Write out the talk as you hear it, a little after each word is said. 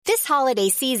holiday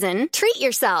season, treat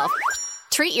yourself.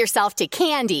 Treat yourself to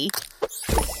candy.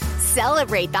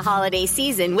 Celebrate the holiday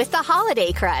season with the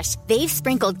Holiday Crush. They've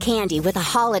sprinkled candy with a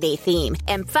holiday theme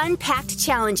and fun-packed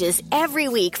challenges every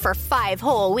week for 5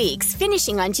 whole weeks,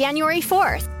 finishing on January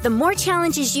 4th. The more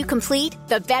challenges you complete,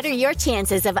 the better your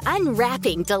chances of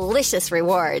unwrapping delicious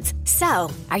rewards. So,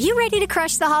 are you ready to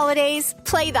crush the holidays?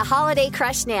 Play the Holiday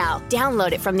Crush now.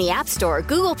 Download it from the App Store,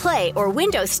 Google Play, or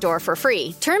Windows Store for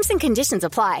free. Terms and conditions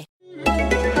apply.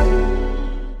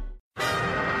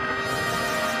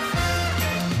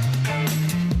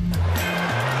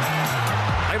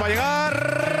 Va a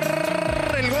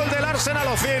llegar el gol del Arsenal.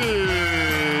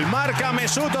 Ozil marca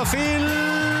Mesut Ozil.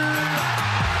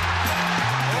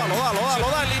 Lo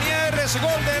da Liniers.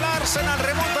 Gol del Arsenal,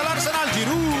 remonta el Arsenal.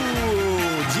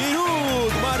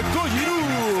 Giroud, marcó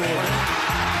Giroud.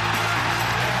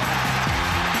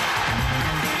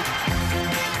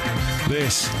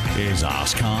 This is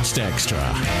Arsecast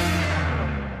Extra.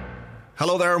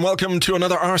 Hello there and welcome to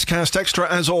another Arsecast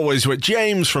Extra, as always, with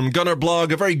James from Gunner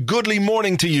Blog. A very goodly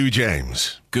morning to you,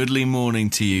 James. Goodly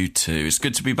morning to you too. It's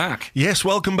good to be back. Yes,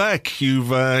 welcome back.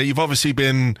 You've obviously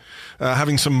been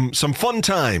having some fun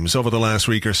times over the last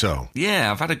week or so.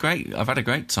 Yeah, I've had a great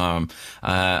time.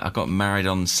 I got married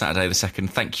on Saturday the 2nd.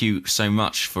 Thank you so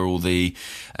much for all the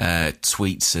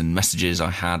tweets and messages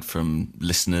I had from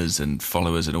listeners and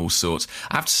followers and all sorts.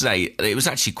 I have to say, it was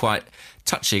actually quite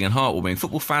touching and heartwarming.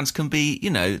 Football fans can be,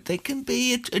 they can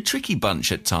be a tricky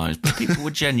bunch at times, but people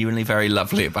were genuinely very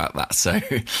lovely about that. So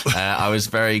I was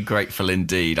very grateful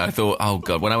indeed. I thought, oh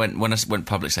God, when I went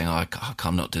public saying,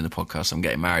 I'm not doing the podcast, I'm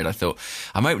getting married, I thought,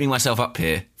 I'm opening myself up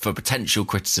here for potential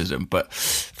criticism, but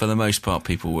for the most part,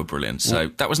 people were brilliant.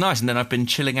 So that was nice. And then I've been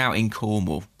chilling out in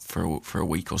Cornwall for a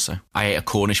week or so. I ate a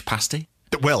Cornish pasty.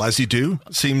 Well, as you do.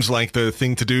 Seems like the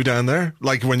thing to do down there.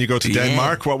 Like when you go to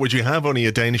Denmark, what would you have? Only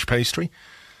a Danish pastry?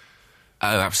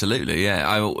 Oh, absolutely,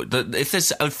 yeah. If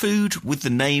there's a food with the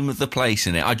name of the place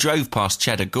in it, I drove past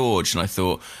Cheddar Gorge and I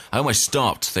thought, I almost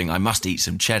stopped to think I must eat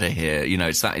some cheddar here.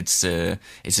 It's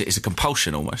a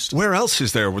compulsion almost. Where else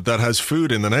is there that has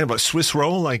food in the name? Like Swiss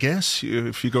roll, I guess,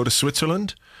 if you go to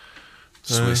Switzerland.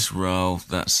 Swiss roll,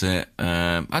 that's it.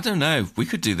 I don't know. We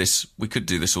could do this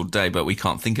all day, but we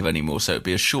can't think of any more. So it'd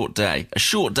be a short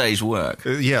day's work.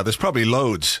 Yeah, there's probably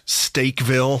loads.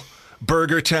 Steakville,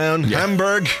 Burger Town,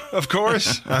 Hamburg, of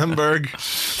course. Hamburg,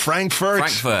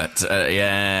 Frankfurt,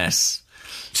 yes.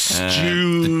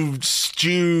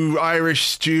 Irish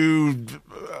stew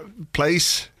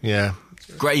place. Yeah.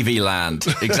 Gravy land,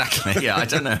 exactly. Yeah, I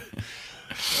don't know.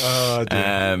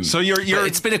 So you're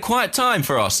it's been a quiet time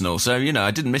for Arsenal, so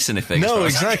I didn't miss anything. No,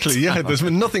 exactly. Yeah, there's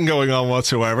been nothing going on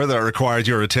whatsoever that required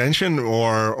your attention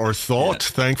or thought.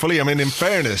 Thankfully, I mean, in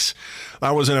fairness,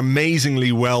 that was an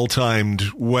amazingly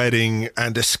well-timed wedding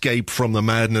and escape from the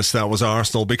madness that was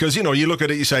Arsenal. Because you look at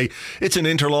it, you say it's an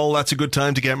interlull. That's a good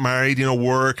time to get married.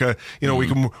 Work.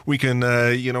 We can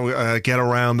get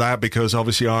around that because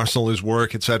obviously Arsenal is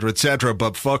work, etc., etc.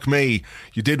 But fuck me,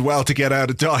 you did well to get out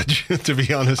of Dodge. To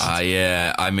be honest.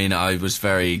 Yeah. I mean, I was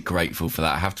very grateful for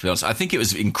that. I have to be honest. I think it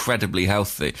was incredibly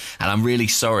healthy, and I'm really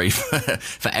sorry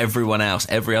for everyone else,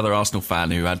 every other Arsenal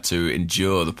fan who had to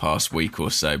endure the past week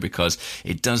or so, because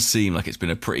it does seem like it's been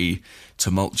a pretty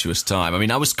tumultuous time. I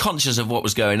mean, I was conscious of what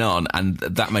was going on, and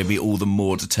that made me all the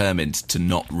more determined to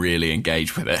not really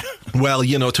engage with it. Well,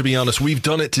 to be honest, we've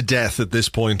done it to death at this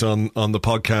point on the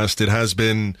podcast. It has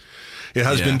been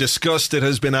discussed, it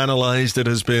has been analysed, it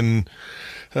has been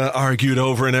argued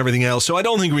over and everything else. So I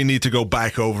don't think we need to go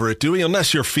back over it, do we?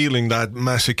 Unless you're feeling that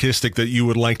masochistic that you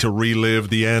would like to relive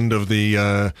the end of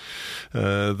the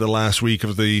last week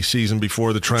of the season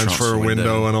before the transfer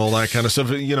window and all that kind of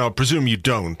stuff. I presume you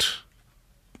don't.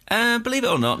 Believe it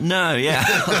or not, no, yeah.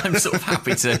 I'm sort of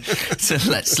happy to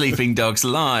let sleeping dogs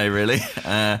lie, really.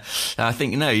 I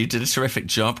think, you did a terrific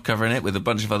job covering it with a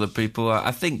bunch of other people.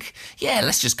 I think,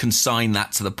 let's just consign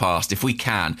that to the past if we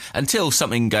can, until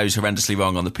something goes horrendously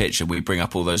wrong on the pitch and we bring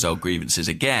up all those old grievances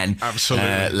again.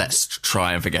 Absolutely. Let's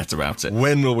try and forget about it.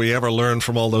 When will we ever learn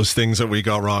from all those things that we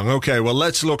got wrong? Okay, well,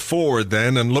 let's look forward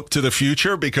then and look to the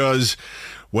future, because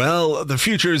well, the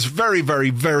future is very, very,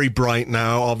 very bright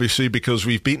now, obviously, because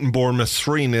we've beaten Bournemouth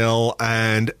 3-0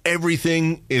 and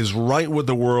everything is right with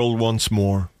the world once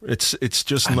more. It's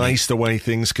just nice the way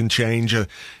things can change,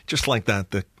 just like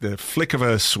that, the flick of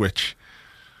a switch.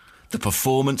 The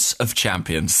performance of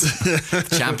champions.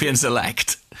 Champions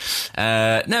elect.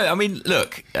 No, I mean,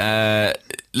 look,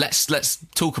 let's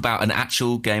talk about an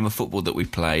actual game of football that we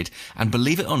played, and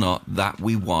believe it or not, that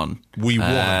we won. We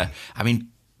won. I mean,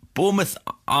 Bournemouth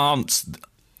aren't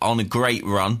on a great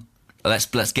run.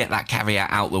 let's get that caveat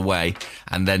out the way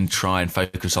and then try and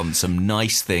focus on some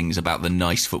nice things about the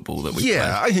nice football that we play.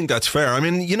 Yeah, I think that's fair. I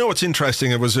mean, you know what's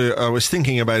interesting? I was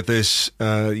thinking about this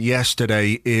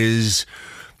yesterday is,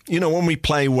 you know, when we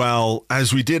play well,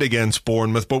 as we did against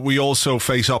Bournemouth, but we also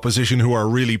face opposition who are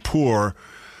really poor,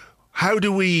 how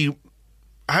do we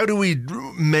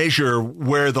measure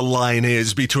where the line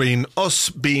is between us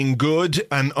being good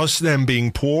and us them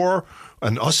being poor?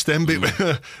 And us then,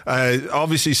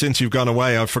 obviously, since you've gone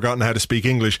away, I've forgotten how to speak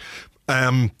English.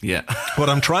 What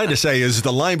I'm trying to say is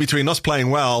the line between us playing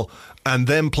well and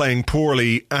them playing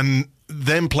poorly, and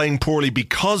them playing poorly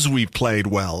because we've played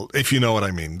well, if you know what I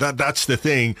mean. That's the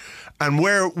thing. And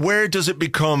where does it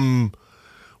become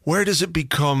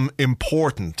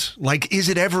important? Like, is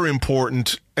it ever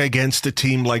important against a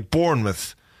team like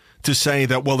Bournemouth to say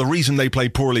that, well, the reason they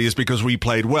played poorly is because we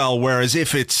played well, whereas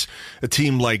if it's a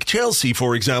team like Chelsea,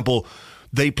 for example,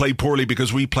 they played poorly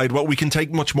because we played well, we can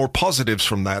take much more positives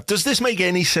from that. Does this make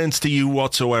any sense to you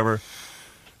whatsoever?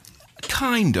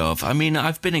 Kind of. I mean,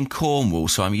 I've been in Cornwall,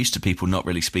 so I'm used to people not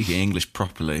really speaking English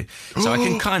properly. So I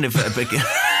can kind of...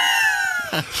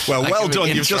 well done.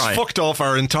 You've just fucked off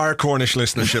our entire Cornish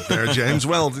listenership there, James.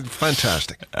 Well,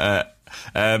 fantastic.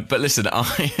 But listen,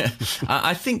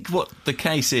 I think what the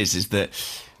case is that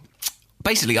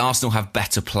basically Arsenal have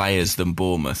better players than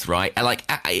Bournemouth, right? Like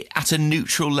at a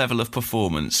neutral level of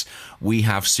performance, we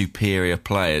have superior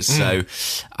players. So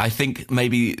I think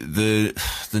maybe the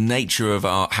nature of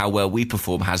how well we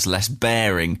perform has less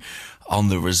bearing on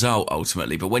the result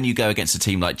ultimately. But when you go against a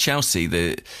team like Chelsea,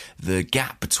 the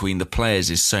gap between the players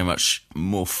is so much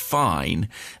more fine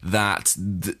that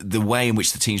the way in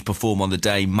which the teams perform on the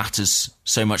day matters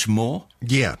so much more.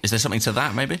 Yeah. Is there something to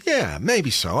that, maybe? Yeah, maybe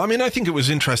so. I mean, I think it was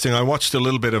interesting. I watched a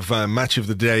little bit of Match of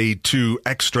the Day 2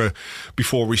 Extra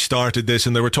before we started this,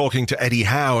 and they were talking to Eddie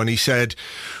Howe, and he said,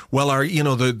 well,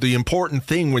 the important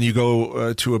thing when you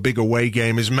go to a big away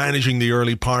game is managing the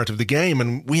early part of the game,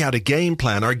 and we had a game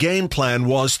plan. Our game plan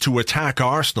was to attack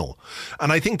Arsenal,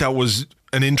 and I think that was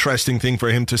an interesting thing for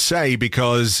him to say,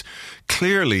 because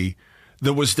clearly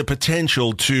there was the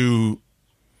potential to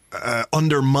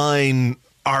undermine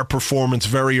our performance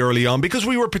very early on, because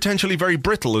we were potentially very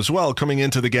brittle as well coming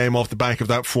into the game off the back of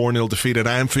that 4-0 defeat at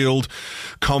Anfield.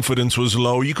 Confidence was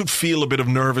low. You could feel a bit of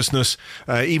nervousness.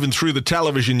 Even through the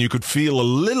television, you could feel a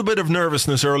little bit of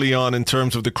nervousness early on in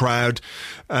terms of the crowd.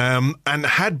 And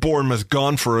had Bournemouth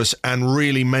gone for us and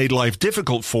really made life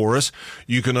difficult for us,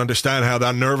 you can understand how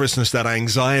that nervousness, that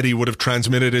anxiety would have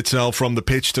transmitted itself from the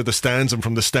pitch to the stands and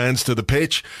from the stands to the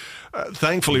pitch.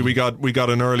 Thankfully, we got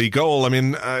an early goal. I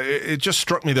mean, it just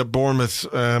struck me that Bournemouth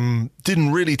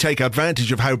didn't really take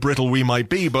advantage of how brittle we might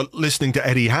be, but listening to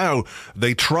Eddie Howe,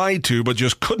 they tried to, but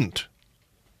just couldn't.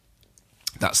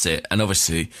 That's it. And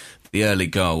obviously, the early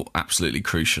goal, absolutely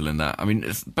crucial in that. I mean,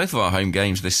 both of our home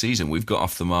games this season, we've got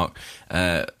off the mark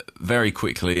very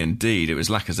quickly indeed. It was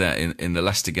Lacazette in the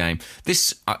Leicester game.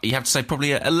 This, you have to say,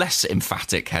 probably a less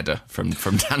emphatic header from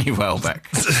Danny Welbeck.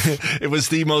 It was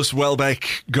the most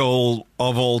Welbeck goal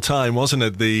of all time, wasn't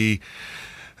it? The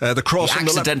cross. He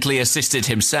accidentally assisted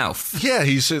himself. Yeah,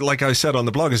 he's, like I said on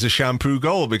the blog, is a shampoo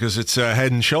goal because it's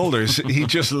head and shoulders. He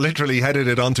just literally headed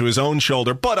it onto his own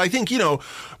shoulder. But I think,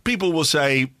 people will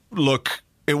say, look,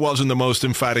 it wasn't the most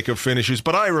emphatic of finishes,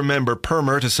 but I remember Per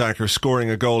Mertesacker scoring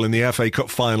a goal in the FA Cup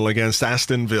final against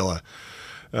Aston Villa.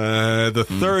 The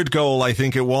third goal, I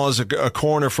think it was, a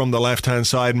corner from the left-hand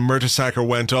side, and Mertesacker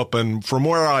went up, and from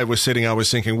where I was sitting, I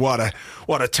was thinking, what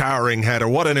a towering header,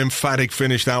 what an emphatic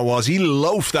finish that was. He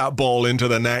loafed that ball into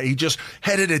the net. He just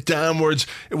headed it downwards.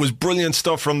 It was brilliant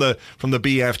stuff from the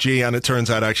BFG, and it turns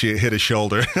out actually it hit his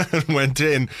shoulder and went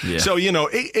in. Yeah. So,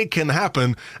 it can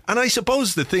happen. And I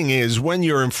suppose the thing is, when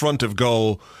you're in front of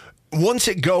goal, once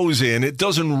it goes in, it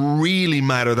doesn't really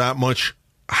matter that much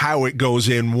how it goes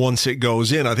in once it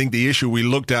goes in. I think the issue we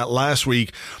looked at last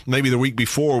week, maybe the week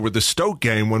before with the Stoke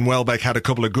game, when Welbeck had a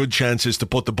couple of good chances to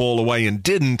put the ball away and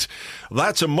didn't,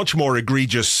 that's a much more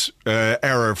egregious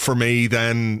error for me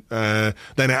than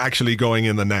actually going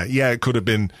in the net. Yeah, it could have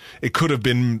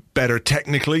been better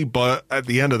technically, but at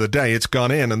the end of the day, it's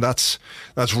gone in, and that's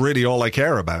really all I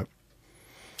care about.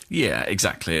 Yeah,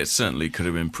 exactly. It certainly could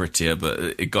have been prettier, but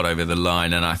it got over the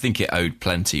line, and I think it owed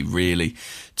plenty, really,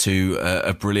 to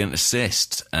a brilliant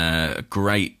assist, a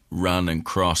great run and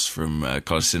cross from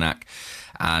Kolasinac,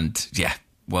 and yeah,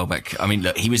 Welbeck. I mean,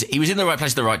 look, he was in the right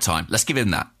place at the right time. Let's give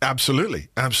him that. Absolutely.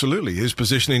 His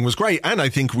positioning was great, and I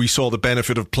think we saw the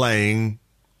benefit of playing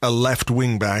a left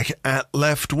wing back at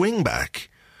left wing back.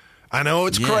 I know,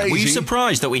 it's crazy. Were you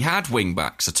surprised that we had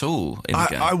wing-backs at all in the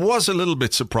game? I was a little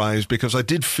bit surprised because I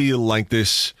did feel like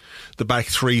the back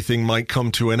three thing might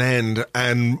come to an end.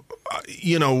 And,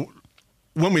 you know,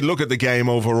 when we look at the game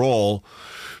overall,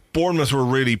 Bournemouth were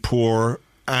really poor.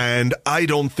 And I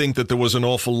don't think that there was an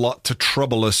awful lot to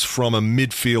trouble us from a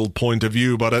midfield point of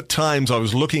view. But at times I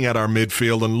was looking at our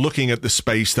midfield and looking at the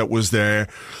space that was there.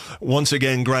 Once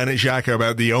again, Granit Xhaka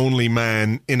about the only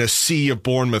man in a sea of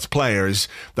Bournemouth players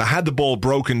that had the ball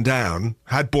broken down.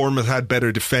 Had Bournemouth had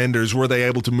better defenders, were they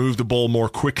able to move the ball more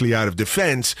quickly out of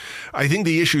defence? I think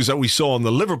the issues that we saw in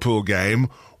the Liverpool game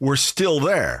were still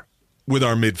there with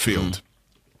our midfield.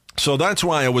 So that's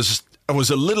why I was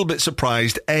a little bit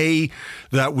surprised,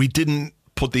 that we didn't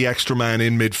put the extra man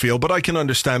in midfield, but I can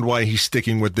understand why he's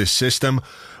sticking with this system.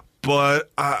 But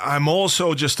I'm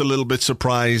also just a little bit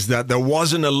surprised that there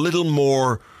wasn't a little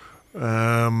more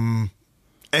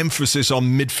emphasis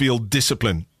on midfield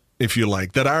discipline, if you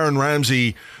like. That Aaron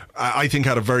Ramsey, I think,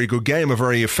 had a very good game, a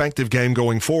very effective game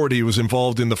going forward. He was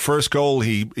involved in the first goal.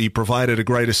 He provided a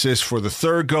great assist for the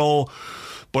third goal.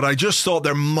 But I just thought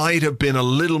there might have been a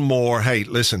little more, hey,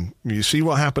 listen, you see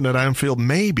what happened at Anfield?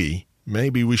 Maybe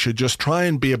we should just try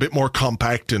and be a bit more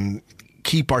compact and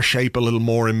keep our shape a little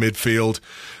more in midfield.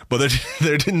 But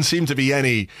there didn't seem to be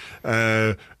anything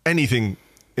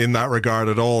in that regard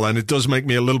at all. And it does make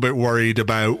me a little bit worried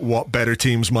about what better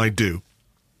teams might do.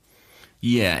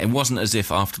 Yeah, it wasn't as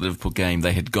if after the Liverpool game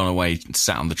they had gone away,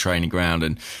 sat on the training ground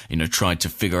and, you know, tried to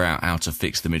figure out how to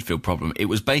fix the midfield problem. It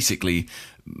was basically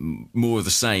more of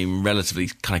the same, relatively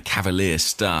kind of cavalier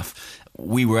stuff.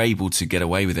 We were able to get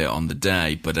away with it on the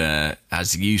day, but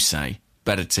as you say,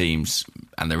 better teams,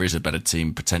 and there is a better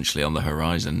team potentially on the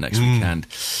horizon next weekend,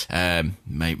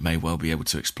 may well be able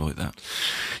to exploit that.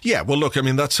 Yeah, well, look, I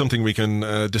mean, that's something we can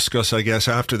discuss, I guess,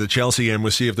 after the Chelsea game.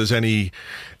 We'll see if there's any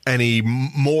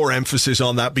more emphasis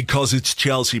on that because it's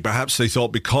Chelsea. Perhaps they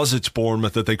thought because it's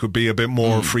Bournemouth that they could be a bit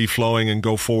more free-flowing and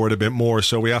go forward a bit more.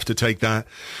 So we have to take that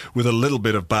with a little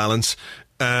bit of balance.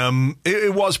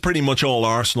 It was pretty much all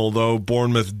Arsenal, though.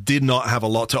 Bournemouth did not have a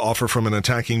lot to offer from an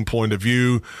attacking point of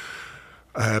view.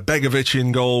 Begovic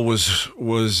in goal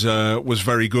was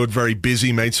very good, very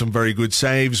busy, made some very good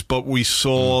saves, but we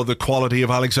saw the quality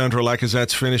of Alexandre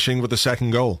Lacazette's finishing with the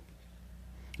second goal.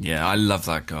 Yeah, I love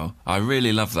that goal. I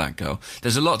really love that goal.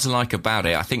 There's a lot to like about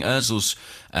it. I think Ozil's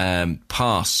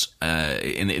pass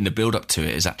in the build-up to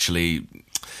it is actually...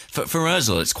 For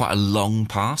Ozil, it's quite a long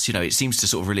pass. You know, it seems to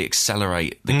sort of really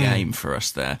accelerate the game for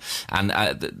us there. And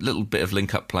the little bit of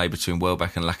link-up play between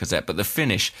Welbeck and Lacazette. But the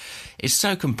finish is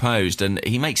so composed and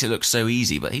he makes it look so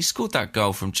easy. But he scored that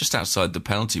goal from just outside the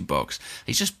penalty box.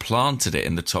 He's just planted it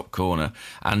in the top corner.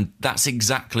 And that's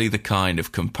exactly the kind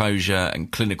of composure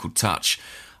and clinical touch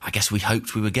I guess we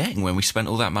hoped we were getting when we spent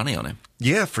all that money on him.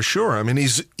 Yeah, for sure. I mean,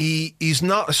 he's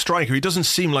not a striker. He doesn't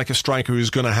seem like a striker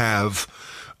who's going to have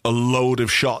a load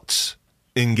of shots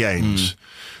in games.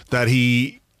 That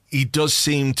he does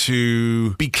seem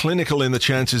to be clinical in the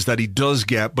chances that he does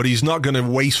get, but he's not going to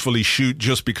wastefully shoot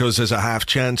just because there's a half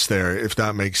chance there, if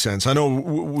that makes sense. I know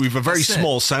we've a very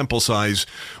small sample size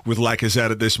with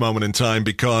Lacazette at this moment in time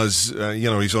because,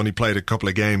 he's only played a couple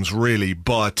of games, really,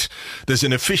 but there's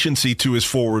an efficiency to his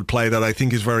forward play that I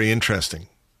think is very interesting.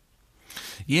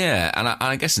 Yeah, and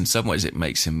I guess in some ways it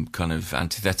makes him kind of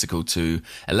antithetical to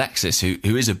Alexis, who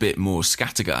is a bit more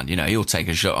scattergun. You know, he'll take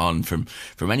a shot on from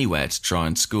anywhere to try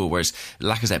and score, whereas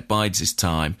Lacazette bides his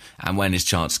time, and when his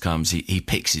chance comes, he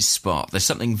picks his spot. There's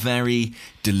something very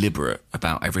deliberate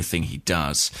about everything he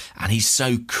does, and he's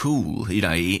so cool. You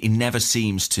know, he never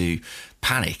seems to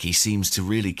panic. He seems to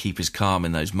really keep his calm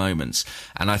in those moments,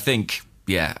 and I think...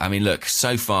 Yeah, I mean, look,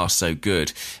 so far so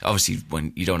good. Obviously,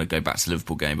 when you don't want to go back to the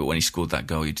Liverpool game, but when he scored that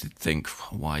goal, you did think,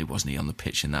 why wasn't he on the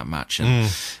pitch in that match?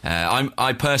 And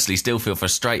I personally still feel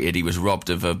frustrated he was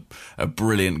robbed of a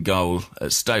brilliant goal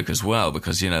at Stoke as well,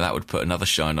 because that would put another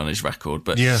shine on his record.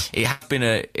 But yeah,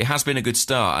 it has been a good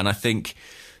start, and I think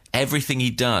everything he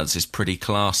does is pretty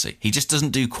classy. He just doesn't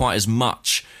do quite as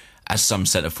much as some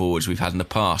centre forwards we've had in the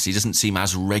past. He doesn't seem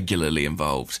as regularly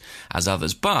involved as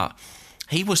others, but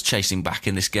he was chasing back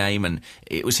in this game, and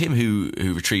it was him who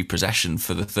retrieved possession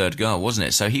for the third goal, wasn't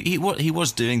it? So he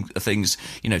was doing things,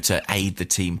 to aid the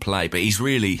team play. But he's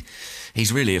really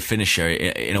a finisher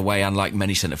in a way unlike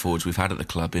many centre forwards we've had at the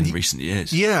club in recent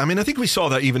years. Yeah, I mean, I think we saw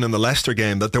that even in the Leicester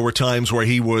game, that there were times where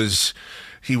he was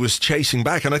chasing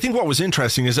back, and I think what was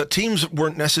interesting is that teams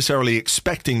weren't necessarily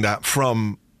expecting that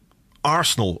from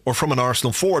Arsenal or from an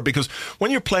Arsenal forward, because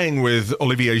when you're playing with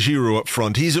Olivier Giroud up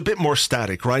front, he's a bit more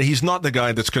static, right? He's not the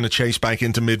guy that's going to chase back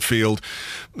into midfield,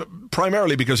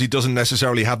 primarily because he doesn't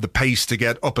necessarily have the pace to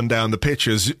get up and down the pitch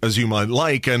as you might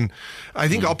like. And I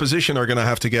think opposition are going to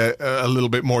have to get a little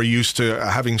bit more used to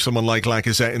having someone like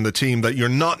Lacazette in the team, that you're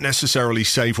not necessarily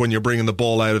safe when you're bringing the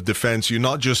ball out of defence. You're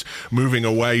not just moving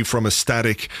away from a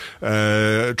static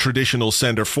traditional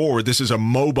centre forward. This is a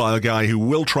mobile guy who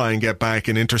will try and get back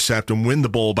and intercept and win the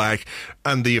ball back,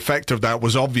 and the effect of that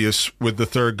was obvious with the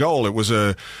third goal. It was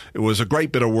a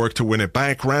great bit of work to win it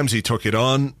back. Ramsey took it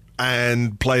on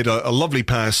and played a lovely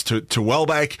pass to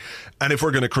Welbeck. And if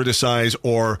we're going to criticise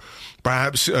or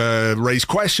perhaps raise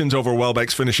questions over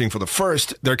Welbeck's finishing for the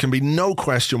first, there can be no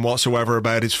question whatsoever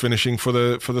about his finishing for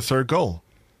the third goal.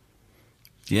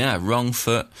 Yeah, wrong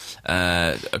foot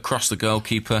across the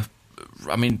goalkeeper.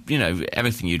 I mean,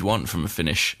 everything you'd want from a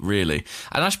finish, really.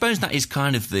 And I suppose that is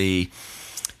kind of the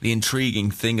intriguing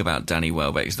thing about Danny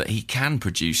Welbeck, is that he can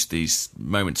produce these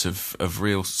moments of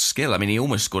real skill. I mean, he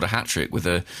almost scored a hat-trick with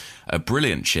a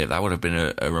brilliant chip. That would have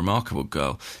been a remarkable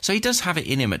goal. So he does have it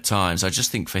in him at times. I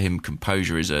just think for him,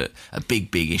 composure is a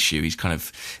big issue. He's kind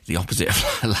of the opposite of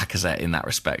Lacazette in that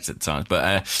respect at times.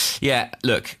 But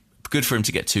look, good for him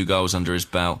to get 2 goals under his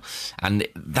belt, and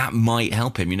that might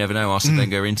help him. You never know. Arsene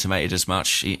Wenger intimated as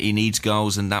much. He needs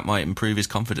goals, and that might improve his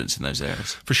confidence in those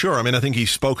areas. For sure. I mean, I think he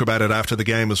spoke about it after the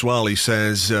game as well. He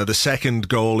says the second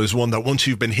goal is one that once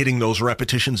you've been hitting those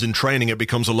repetitions in training, it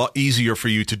becomes a lot easier for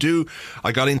you to do.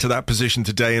 I got into that position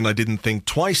today and I didn't think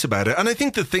twice about it. And I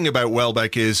think the thing about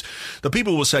Welbeck is that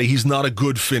people will say he's not a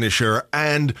good finisher,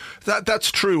 and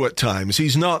that's true at times.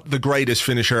 He's not the greatest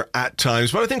finisher at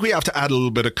times, but I think we have to add a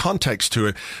little bit of context to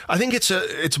it. I think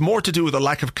it's more to do with a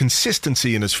lack of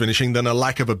consistency in his finishing than a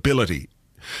lack of ability.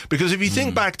 Because if you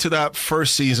think back to that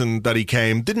first season that he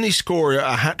came, didn't he score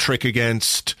a hat-trick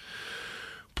against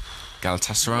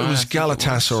Galatasaray? It was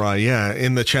Galatasaray, yeah,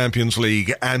 in the Champions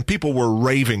League, and people were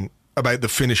raving about the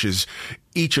finishes.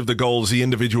 Each of the goals, the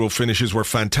individual finishes were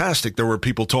fantastic. There were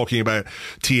people talking about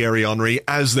Thierry Henry,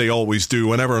 as they always do.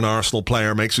 Whenever an Arsenal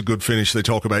player makes a good finish, they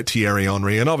talk about Thierry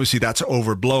Henry, and obviously that's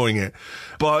overblowing it.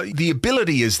 But the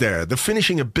ability is there. The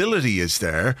finishing ability is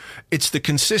there. It's the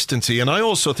consistency. And I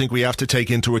also think we have to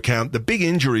take into account the big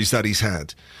injuries that he's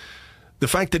had. The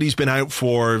fact that he's been out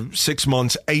for 6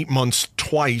 months, 8 months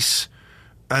twice,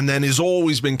 and then has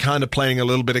always been kind of playing a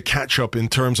little bit of catch-up in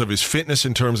terms of his fitness,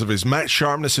 in terms of his match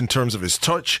sharpness, in terms of his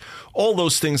touch, all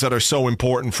those things that are so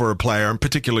important for a player, and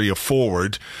particularly a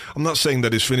forward. I'm not saying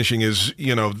that his finishing is,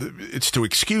 it's to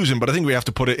excuse him, but I think we have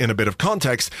to put it in a bit of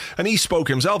context. And he spoke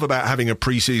himself about having a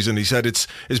pre-season. He said it's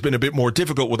been a bit more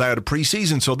difficult without a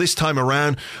pre-season, so this time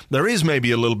around, there is maybe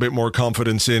a little bit more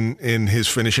confidence in his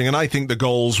finishing, and I think the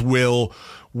goals will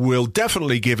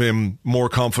definitely give him more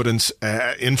confidence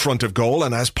in front of goal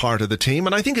and as part of the team.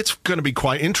 And I think it's going to be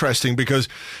quite interesting because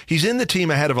he's in the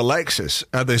team ahead of Alexis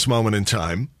at this moment in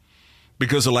time,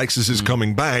 because Alexis is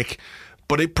coming back.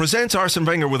 But it presents Arsene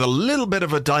Wenger with a little bit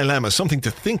of a dilemma, something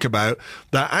to think about,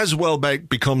 that as Welbeck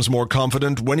becomes more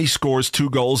confident, when he scores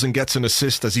 2 goals and gets an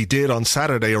assist, as he did on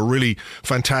Saturday, a really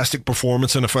fantastic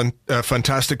performance and a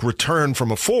fantastic return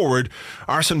from a forward,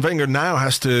 Arsene Wenger now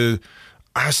has to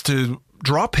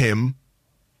drop him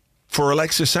for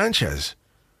Alexis Sanchez.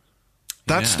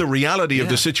 That's the reality of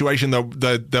the situation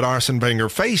that Arsene Wenger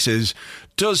faces.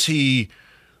 Does he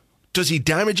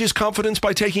damage his confidence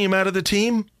by taking him out of the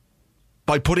team?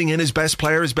 By putting in his best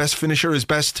player, his best finisher, his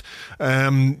best,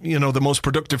 the most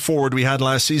productive forward we had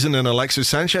last season in Alexis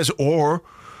Sanchez? Or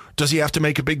does he have to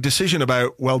make a big decision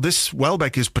about, well, this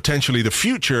Welbeck is potentially the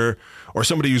future, or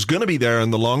somebody who's going to be there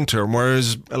in the long term,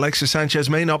 whereas Alexis Sanchez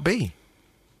may not be?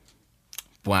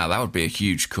 Wow, that would be a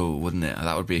huge call, wouldn't it?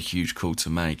 That would be a huge call to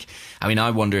make. I mean,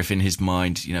 I wonder if in his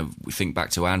mind, we think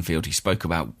back to Anfield, he spoke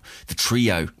about the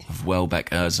trio of Welbeck,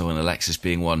 Ozil and Alexis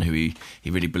being one who he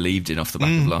really believed in off the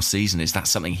back of last season. Is that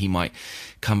something he might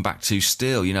come back to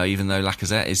still, even though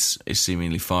Lacazette is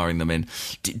seemingly firing them in?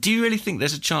 Do you really think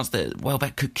there's a chance that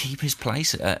Welbeck could keep his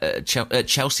place at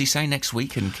Chelsea, say, next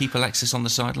week and keep Alexis on the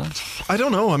sidelines? I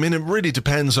don't know. I mean, it really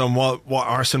depends on what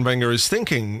Arsene Wenger is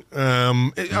thinking.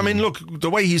 I mean, look,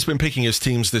 the way he's been picking his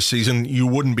teams this season, you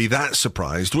wouldn't be that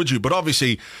surprised, would you? But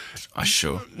obviously,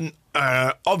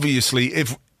 obviously,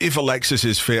 if Alexis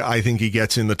is fit, I think he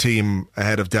gets in the team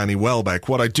ahead of Danny Welbeck.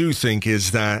 What I do think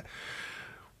is that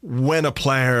when a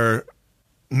player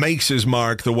makes his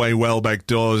mark the way Welbeck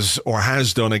does or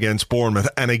has done against Bournemouth,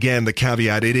 and again, the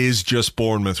caveat, it is just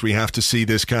Bournemouth. We have to see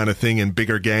this kind of thing in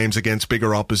bigger games against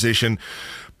bigger opposition.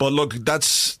 But look,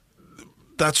 that's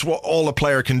what all a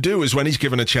player can do, is when he's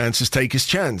given a chance, is take his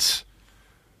chance.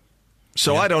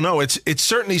 So I don't know. It's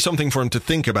certainly something for him to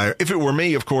think about. If it were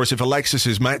me, of course, if Alexis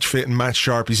is match fit and match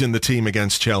sharp, he's in the team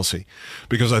against Chelsea,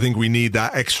 because I think we need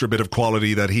that extra bit of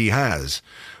quality that he has.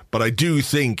 But I do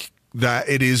think that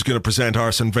it is going to present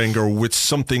Arsene Wenger with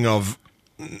something of,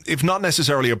 if not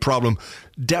necessarily a problem,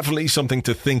 definitely something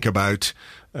to think about.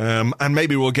 And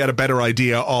maybe we'll get a better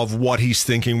idea of what he's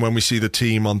thinking when we see the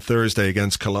team on Thursday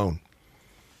against Cologne.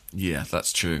 Yeah,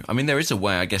 that's true. I mean, there is a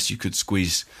way, I guess, you could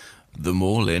squeeze them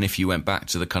all in. If you went back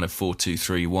to the kind of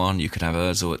 4-2-3-1, you could have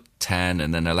Ozil at 10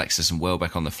 and then Alexis and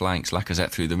Welbeck on the flanks, Lacazette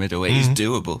through the middle. It is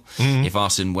doable if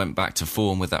Arsene went back to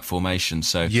form with that formation.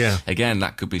 So again,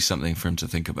 that could be something for him to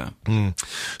think about.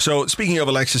 So speaking of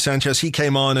Alexis Sanchez, he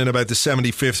came on in about the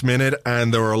 75th minute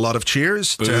and there were a lot of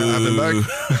cheers to have him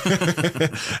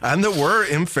back. And there were,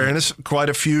 in fairness, quite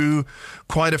a few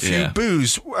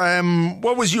boos.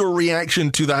 What was your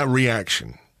reaction to that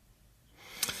reaction?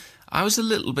 I was a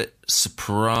little bit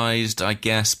surprised, I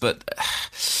guess, but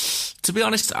to be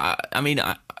honest, I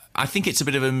think it's a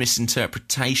bit of a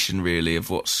misinterpretation, really, of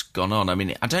what's gone on. I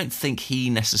mean, I don't think he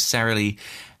necessarily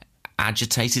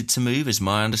agitated to move, is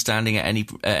my understanding at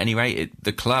any rate.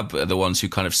 The club are the ones who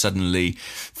kind of suddenly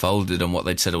folded on what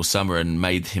they'd said all summer and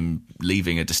made him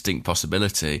leaving a distinct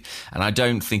possibility. And I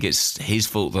don't think it's his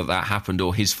fault that happened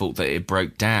or his fault that it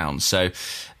broke down. So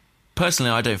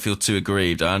personally, I don't feel too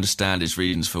aggrieved. I understand his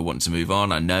reasons for wanting to move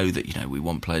on. I know that, we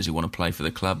want players who want to play for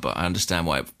the club, but I understand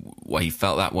why he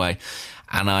felt that way.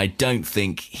 And I don't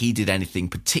think he did anything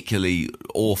particularly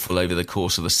awful over the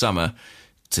course of the summer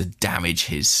to damage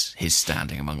his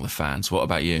standing among the fans. What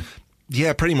about you?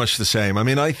 Yeah, pretty much the same. I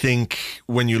mean, I think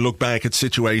when you look back at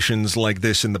situations like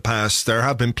this in the past, there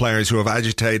have been players who have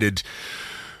agitated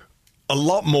a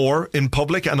lot more in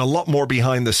public and a lot more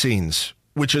behind the scenes,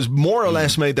 which has more or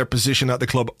less made their position at the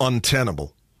club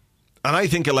untenable. And I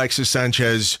think Alexis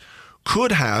Sanchez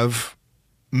could have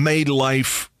made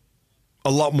life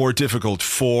a lot more difficult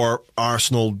for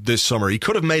Arsenal this summer. He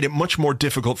could have made it much more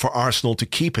difficult for Arsenal to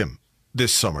keep him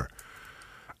this summer.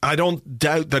 I don't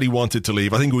doubt that he wanted to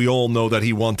leave. I think we all know that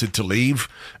he wanted to leave,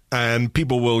 and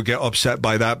people will get upset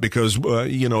by that because,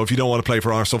 if you don't want to play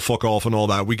for Arsenal, fuck off and all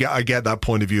that. I get that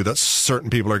point of view. That certain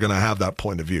people are going to have that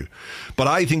point of view. But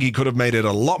I think he could have made it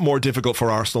a lot more difficult for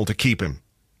Arsenal to keep him.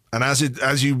 And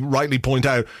as you rightly point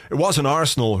out, it wasn't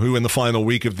Arsenal who in the final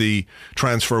week of the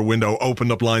transfer window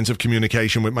opened up lines of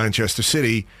communication with Manchester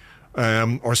City.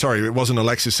 It wasn't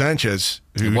Alexis Sanchez.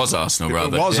 It was Arsenal,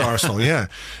 rather. It was Arsenal, yeah.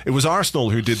 It was Arsenal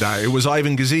who did that. It was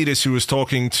Ivan Gazidis who was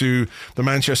talking to the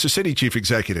Manchester City chief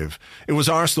executive. It was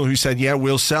Arsenal who said,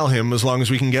 we'll sell him as long as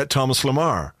we can get Thomas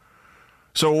Lemar.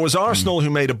 So it was Arsenal who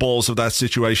made a balls of that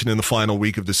situation in the final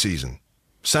week of the season.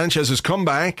 Sanchez has come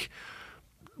back,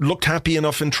 looked happy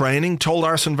enough in training, told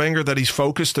Arsene Wenger that he's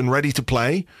focused and ready to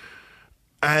play.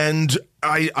 And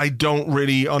I don't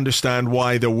really understand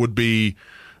why there would be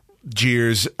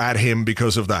jeers at him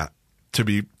because of that, to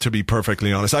be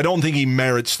perfectly honest. I don't think he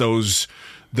merits those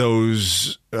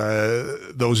boos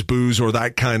or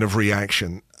that kind of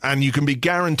reaction. And you can be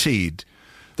guaranteed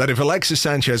that if Alexis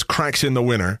Sanchez cracks in the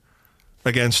winner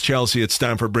against Chelsea at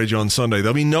Stamford Bridge on Sunday,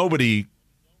 there'll be nobody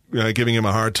giving him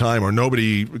a hard time or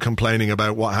nobody complaining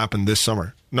about what happened this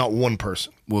summer. Not one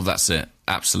person. Well, that's it.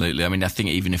 Absolutely. I mean, I think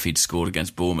even if he'd scored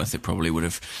against Bournemouth, it probably would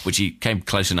have, which he came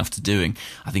close enough to doing,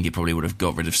 I think he probably would have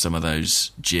got rid of some of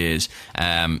those jeers.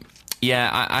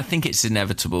 I think it's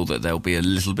inevitable that there'll be a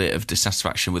little bit of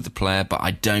dissatisfaction with the player, but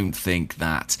I don't think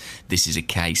that this is a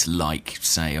case like,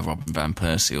 say, a Robin van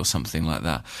Persie or something like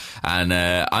that. And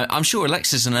I'm sure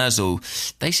Alexis and Ozil,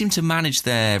 they seem to manage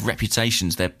their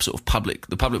reputations, their sort of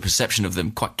the public perception of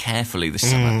them quite carefully this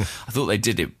summer. I thought they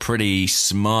did it pretty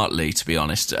smartly, to be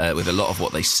honest, with a lot of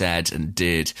what they said and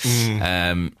did.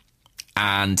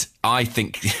 And I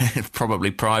think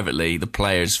probably privately the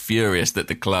player's furious that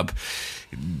the club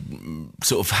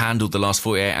sort of handled the last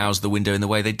 48 hours of the window in the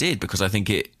way they did, because I think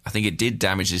it did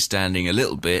damage his standing a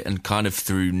little bit and kind of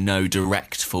through no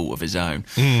direct fault of his own.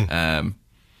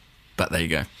 But there you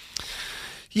go.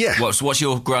 Yeah. What's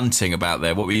your grunting about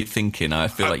there? What were you thinking? I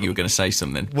feel like you were going to say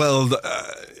something. Well,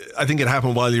 I think it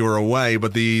happened while you were away,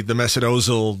 but the Mesut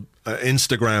Ozil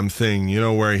Instagram thing,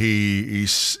 where he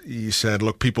said,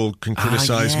 look, people can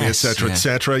criticize me, etc.,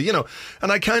 etc.,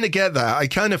 and I kind of get that. I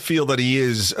kind of feel that he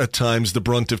is at times the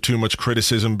brunt of too much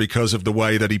criticism because of the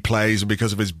way that he plays and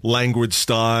because of his language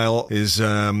style, his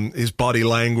body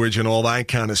language and all that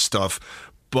kind of stuff.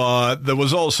 But there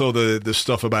was also the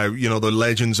stuff about, the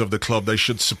legends of the club they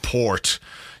should support.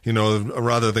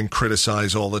 rather than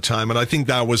criticize all the time. And I think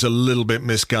that was a little bit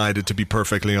misguided, to be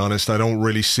perfectly honest. I don't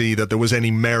really see that there was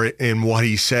any merit in what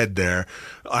he said there.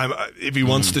 If he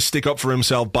wants to stick up for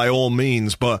himself, by all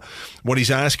means. But what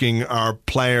he's asking are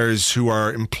players who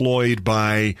are employed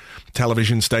by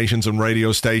television stations and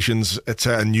radio stations,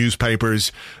 and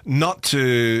newspapers, not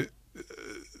to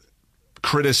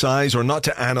criticize or not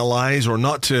to analyze or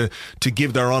not to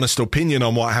give their honest opinion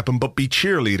on what happened, but be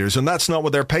cheerleaders. And that's not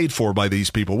what they're paid for by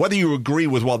these people. Whether you agree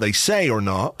with what they say or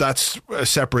not, that's a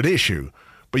separate issue.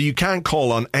 But you can't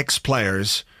call on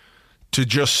ex-players to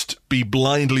just be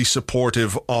blindly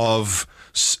supportive of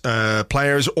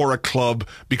players or a club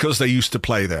because they used to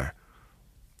play there.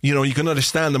 You can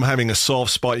understand them having a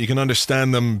soft spot. You can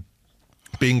understand them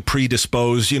being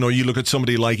predisposed. You look at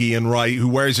somebody like Ian Wright, who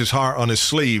wears his heart on his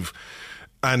sleeve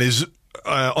and is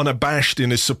unabashed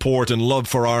in his support and love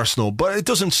for Arsenal, but it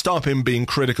doesn't stop him being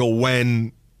critical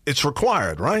when it's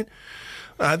required, right?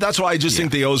 That's why I just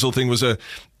think the Ozil thing was if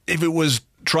it was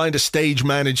trying to stage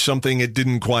manage something, it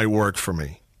didn't quite work for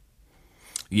me.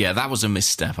 Yeah, that was a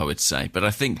misstep, I would say. But I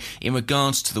think in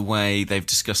regards to the way they've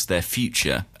discussed their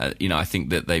future, I think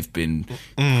that they've been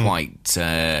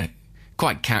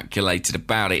quite calculated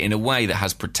about it in a way that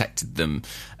has protected them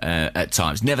at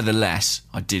times. Nevertheless,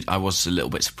 I was a little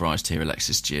bit surprised to hear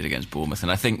Alexis cheered against Bournemouth,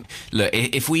 and I think, look,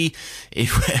 if we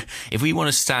want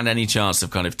to stand any chance of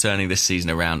kind of turning this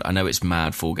season around, I know it's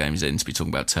mad 4 games in to be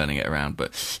talking about turning it around,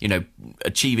 but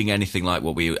achieving anything like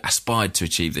what we aspired to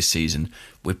achieve this season,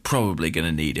 we're probably going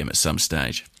to need him at some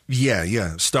stage.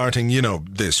 Yeah. Starting,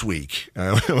 this week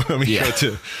when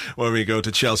we go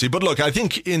to Chelsea. But look, I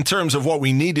think in terms of what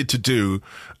we needed to do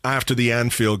after the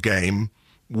Anfield game,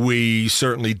 we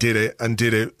certainly did it, and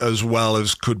did it as well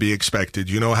as could be expected.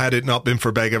 Had it not been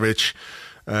for Begovic,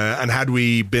 and had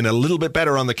we been a little bit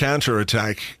better on the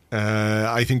counter-attack,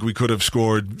 I think we could have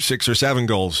scored 6 or 7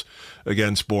 goals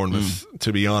against Bournemouth,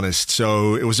 to be honest.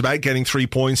 So it was about getting 3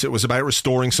 points. It was about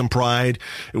restoring some pride.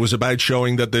 It was about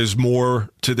showing that there's more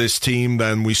to this team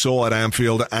than we saw at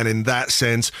Anfield. And in that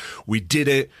sense, we did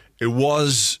it. It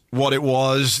was what it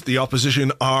was. The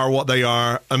opposition are what they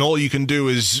are. And all you can do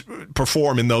is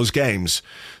perform in those games.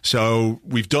 So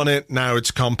we've done it. Now it's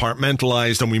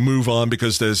compartmentalized and we move on,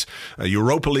 because there's a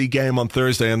Europa League game on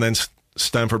Thursday and then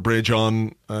Stamford Bridge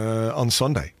on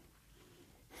Sunday.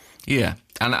 Yeah,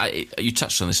 and you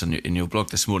touched on this in your blog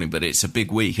this morning, but it's a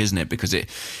big week, isn't it? Because it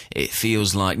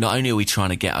feels like not only are we trying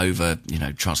to get over,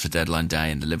 transfer deadline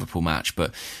day and the Liverpool match,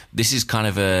 but this is kind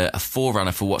of a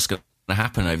forerunner for what's going to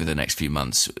happen over the next few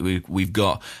months. We've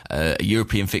got a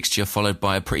European fixture followed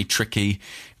by a pretty tricky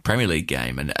Premier League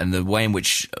game, and the way in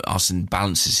which Arsene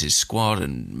balances his squad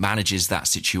and manages that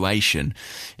situation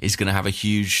is going to have a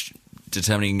huge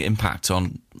determining impact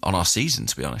on our season,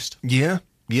 to be honest. Yeah,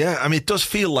 I mean, it does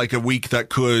feel like a week that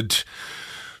could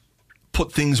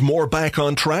put things more back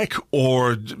on track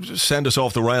or send us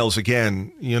off the rails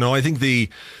again. I think the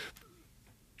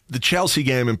Chelsea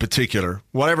game in particular,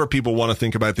 whatever people want to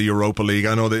think about the Europa League,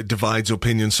 I know that it divides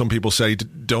opinions. Some people say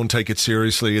don't take it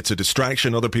seriously, it's a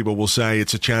distraction. Other people will say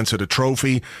it's a chance at a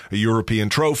trophy, a European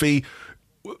trophy.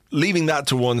 Leaving that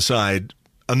to one side,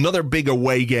 another big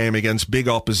away game against big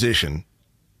opposition,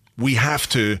 we have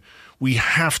to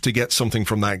get something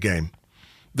from that game.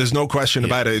 There's no question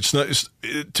about it.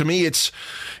 To me, it's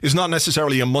not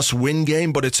necessarily a must-win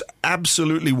game, but it's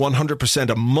absolutely 100%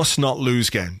 a must-not-lose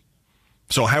game.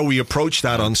 So how we approach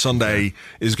that on Sunday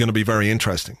is going to be very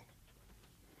interesting.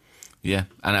 Yeah,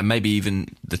 and maybe even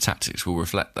the tactics will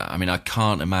reflect that. I mean, I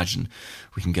can't imagine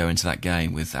we can go into that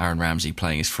game with Aaron Ramsey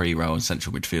playing his free role in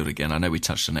central midfield again. I know we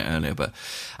touched on it earlier, but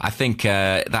I think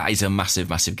that is a massive,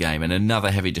 massive game, and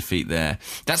another heavy defeat there.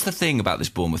 That's the thing about this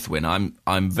Bournemouth win.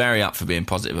 I'm very up for being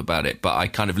positive about it, but I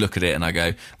kind of look at it and I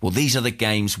go, well, these are the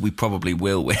games we probably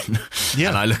will win. Yeah.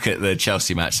 And I look at the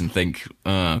Chelsea match and think,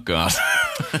 oh, God.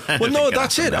 Well, no,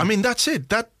 that's it. I mean, that's it.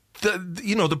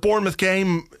 The Bournemouth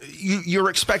game, you're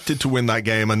expected to win that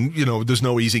game, and there's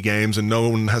no easy games and no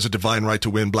one has a divine right to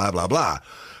win, blah blah blah.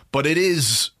 But it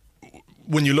is,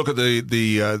 when you look at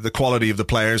the quality of the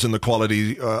players and the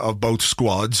quality of both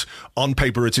squads, on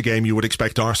paper it's a game you would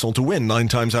expect Arsenal to win 9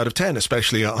 times out of 10,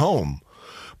 especially at home.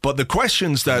 But the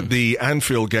questions that the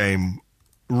Anfield game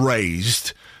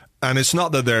raised, and it's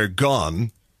not that they're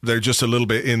gone, they're just a little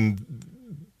bit in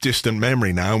distant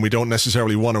memory now, and we don't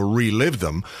necessarily want to relive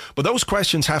them, but those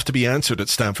questions have to be answered at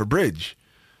Stamford Bridge.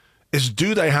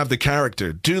 Do they have the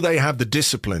character? Do they have the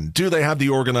discipline? Do they have the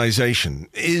organisation?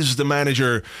 Is the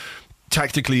manager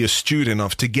tactically astute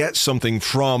enough to get something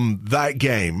from that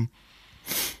game?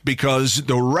 Because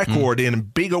the record in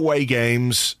big away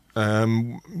games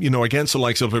against the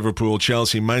likes of Liverpool,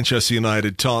 Chelsea, Manchester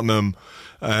United, Tottenham,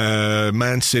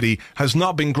 Man City, has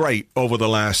not been great over the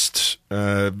last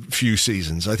few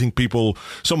seasons. I think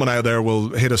someone out there will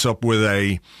hit us up with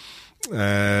a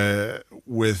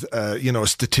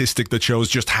statistic that shows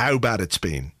just how bad it's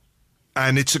been.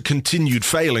 And it's a continued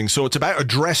failing. So it's about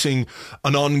addressing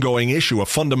an ongoing issue, a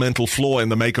fundamental flaw in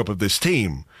the makeup of this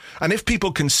team. And if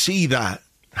people can see that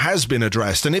has been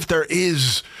addressed, and if there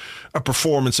is a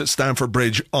performance at Stamford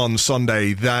Bridge on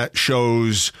Sunday that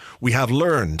shows we have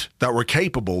learned, that we're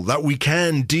capable, that we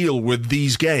can deal with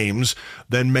these games,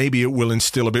 then maybe it will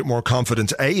instill a bit more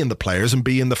confidence, A, in the players, and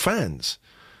B, in the fans.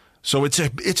 So it's a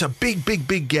big, big,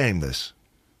 big game, this.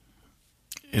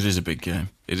 It is a big game.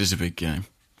 It is a big game.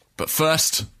 But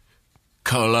first,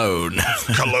 Cologne.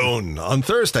 Cologne on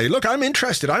Thursday. Look, I'm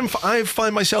interested. I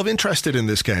find myself interested in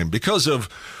this game because of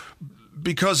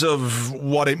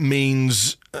what it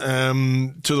means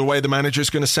to the way the manager's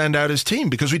going to send out his team.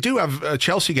 Because we do have a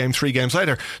Chelsea game 3 games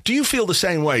later. Do you feel the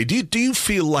same way? Do you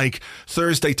feel like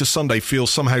Thursday to Sunday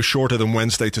feels somehow shorter than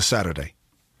Wednesday to Saturday?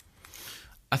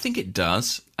 I think it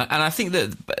does. And I think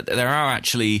that there are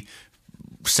actually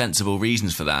sensible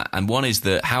reasons for that. And one is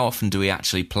that how often do we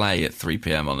actually play at 3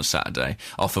 p.m. on a Saturday?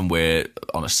 Often we're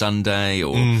on a Sunday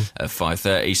or at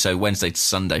 5:30. So Wednesday to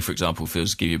Sunday, for example,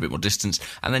 feels to give you a bit more distance.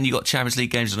 And then you've got Champions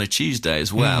League games on a Tuesday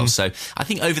as well. So I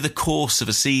think over the course of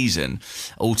a season,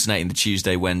 alternating the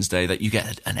Tuesday, Wednesday, that you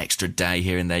get an extra day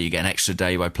here and there. You get an extra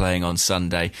day by playing on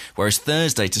Sunday. Whereas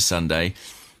Thursday to Sunday,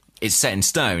 it's set in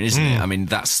stone, isn't it? I mean,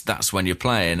 that's when you're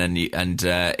playing, and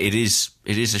it is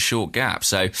a short gap.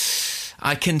 So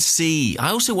I can see. I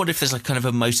also wonder if there's like kind of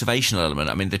a motivational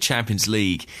element. I mean, the Champions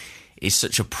League is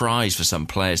such a prize for some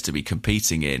players to be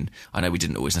competing in. I know we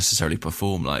didn't always necessarily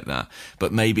perform like that,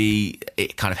 but maybe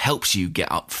it kind of helps you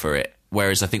get up for it.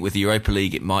 Whereas I think with the Europa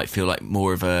League, it might feel like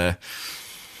more of a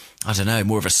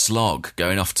slog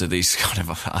going off to these kind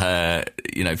of,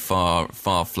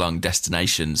 far-flung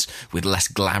destinations with less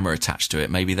glamour attached to it.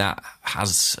 Maybe that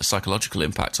has a psychological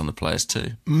impact on the players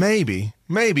too. Maybe.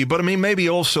 But I mean, maybe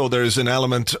also there's an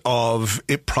element of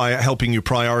it helping you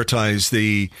prioritise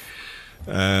the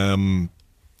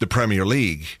Premier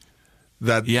League.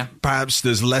 That perhaps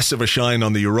there's less of a shine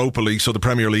on the Europa League, so the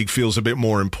Premier League feels a bit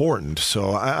more important.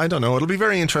 So I don't know. It'll be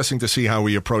very interesting to see how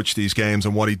we approach these games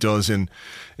and what he does in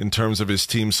terms of his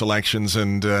team selections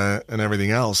and everything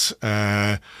else.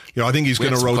 I think he's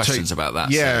going to rotate. Questions about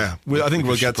that. Yeah, so I think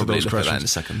we'll get to those questions in a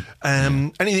second.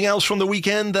 Anything else from the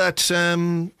weekend that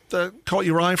caught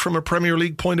your eye from a Premier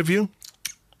League point of view?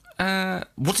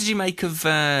 What did you make of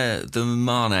the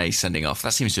Mane sending off?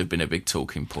 That seems to have been a big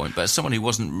talking point. But as someone who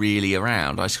wasn't really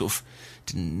around, I sort of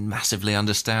didn't massively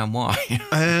understand why.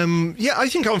 I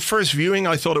think on first viewing,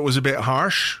 I thought it was a bit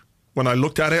harsh. When I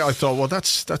looked at it, I thought, well,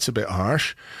 that's a bit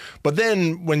harsh. But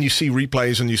then when you see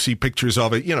replays and you see pictures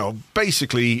of it,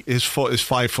 basically his foot is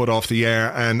 5 foot off the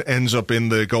air and ends up in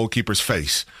the goalkeeper's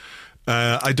face.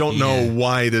 I don't know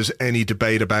why there's any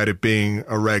debate about it being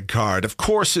a red card. Of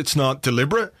course, it's not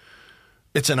deliberate.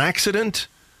 It's an accident,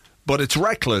 but it's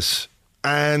reckless.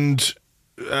 And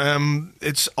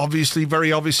it's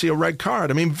very obviously a red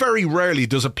card. I mean, very rarely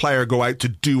does a player go out to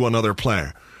do another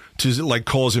player, to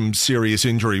cause him serious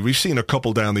injury. We've seen a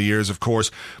couple down the years, of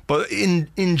course. But in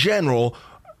general,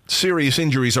 serious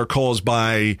injuries are caused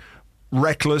by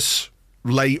reckless,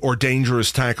 late or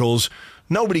dangerous tackles.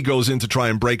 Nobody goes in to try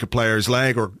and break a player's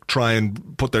leg or try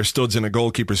and put their studs in a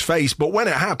goalkeeper's face. But when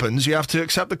it happens, you have to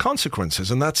accept the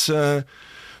consequences. And that's a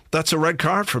red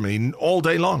card for me all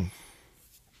day long.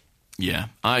 Yeah,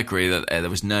 I agree that there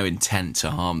was no intent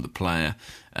to harm the player.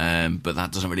 But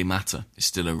that doesn't really matter. It's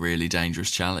still a really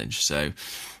dangerous challenge. So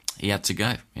he had to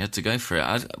go. He had to go for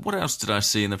it. What else did I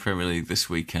see in the Premier League this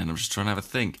weekend? I'm just trying to have a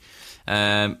think.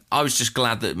 I was just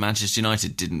glad that Manchester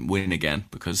United didn't win again,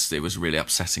 because it was really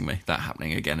upsetting me, that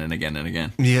happening again and again and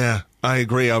again. Yeah, I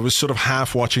agree. I was sort of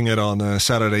half watching it on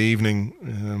Saturday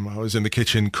evening. I was in the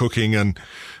kitchen cooking, and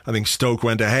I think Stoke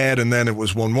went ahead, and then it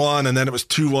was 1-1, and then it was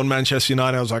 2-1 Manchester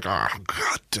United. I was like, oh,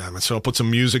 God damn it. So I put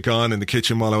some music on in the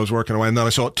kitchen while I was working away, and then I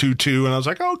saw it 2-2, and I was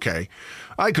like, okay,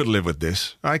 I could live with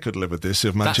this.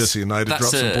 If Manchester United dropped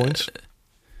some points.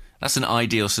 That's an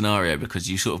ideal scenario, because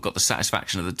you sort of got the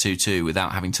satisfaction of the 2-2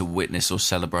 without having to witness or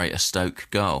celebrate a Stoke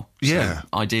goal. So,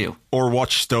 ideal. Or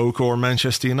watch Stoke or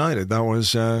Manchester United. That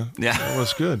was that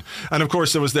was good. And of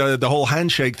course, there was the whole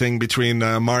handshake thing between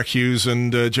Mark Hughes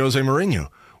and Jose Mourinho,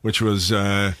 which is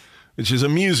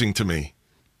amusing to me.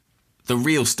 The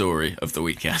real story of the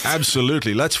weekend.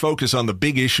 Absolutely. Let's focus on the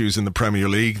big issues in the Premier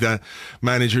League. That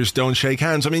managers don't shake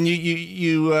hands. I mean,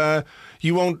 you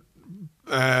won't.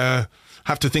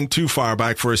 have to think too far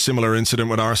back for a similar incident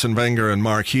with Arsene Wenger and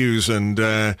Mark Hughes. And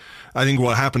I think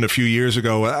what happened a few years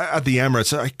ago at the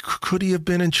Emirates, could he have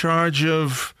been in charge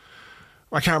of...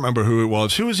 I can't remember who it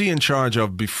was. Who was he in charge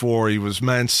of before? He was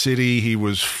Man City, he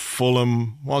was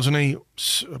Fulham, wasn't he?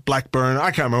 Blackburn,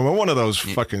 I can't remember. One of those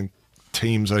fucking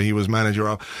teams that he was manager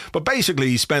of. But basically,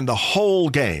 he spent the whole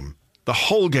game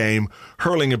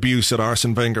hurling abuse at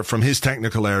Arsene Wenger from his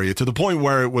technical area, to the point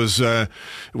where it was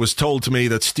told to me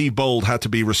that Steve Bold had to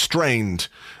be restrained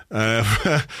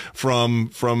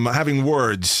from having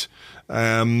words.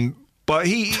 But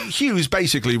Hughes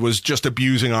basically was just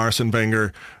abusing Arsene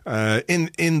Wenger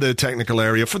in the technical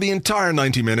area for the entire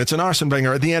 90 minutes. And Arsene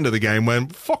Wenger at the end of the game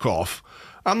went, "Fuck off.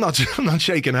 I'm not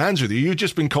shaking hands with you. You've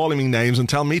just been calling me names and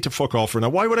telling me to fuck off for now.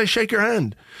 Why would I shake your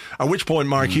hand?" At which point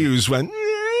Mark Hughes went,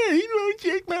 "He won't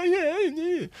shake my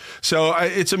hand." So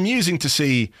it's amusing to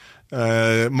see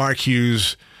Mark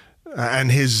Hughes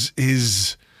and his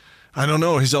I don't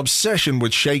know, his obsession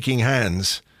with shaking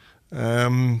hands.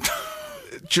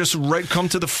 Just come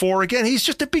to the fore again. He's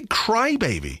just a big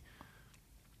crybaby.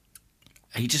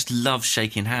 He just loves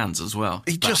shaking hands as well.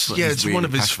 It's one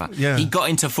of his. Yeah. He got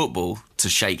into football to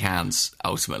shake hands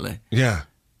ultimately. Yeah,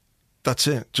 that's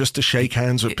it. Just to shake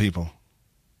hands with people.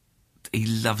 He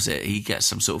loves it. He gets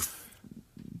some sort of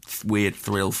weird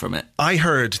thrill from it. I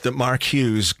heard that Mark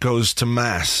Hughes goes to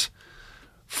Mass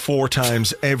 4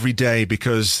 times every day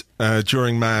because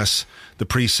during Mass the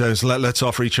priest says, let's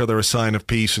offer each other a sign of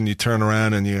peace, and you turn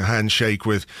around and you handshake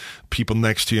with people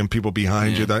next to you and people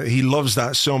behind you. That he loves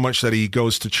that so much that he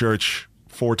goes to church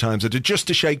 4 times a day just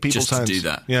to shake people's hands. Just to do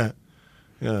that. Yeah.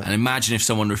 And imagine if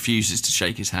someone refuses to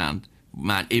shake his hand.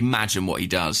 Imagine what he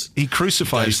does. He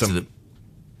crucifies them.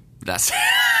 That's...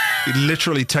 He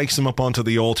literally takes them up onto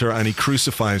the altar and he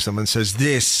crucifies them and says,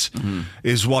 "This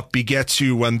is what begets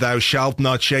you when thou shalt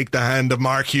not shake the hand of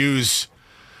Mark Hughes."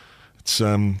 It's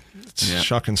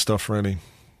shocking stuff, really.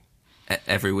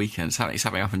 Every weekend. It's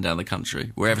happening up and down the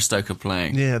country, wherever Stoke are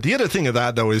playing. Yeah, the other thing of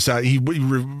that, though, is that he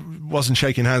wasn't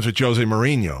shaking hands with Jose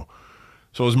Mourinho.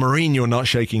 So it was Mourinho not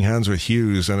shaking hands with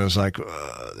Hughes, and it was like,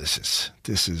 this is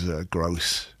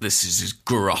gross. This is just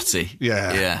grotty.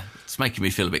 Yeah. It's making me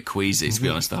feel a bit queasy, to be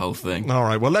honest, the whole thing. All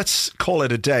right, well, let's call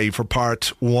it a day for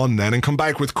part 1 then, and come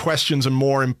back with questions and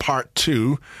more in part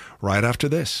 2 right after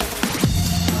this.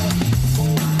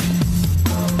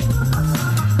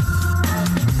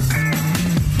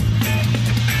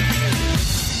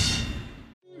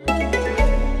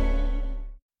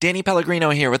 Danny Pellegrino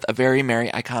here with a very merry,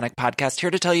 iconic podcast,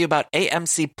 here to tell you about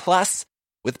AMC Plus.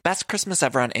 With Best Christmas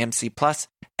Ever on AMC Plus,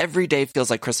 every day feels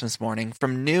like Christmas morning.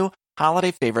 From new holiday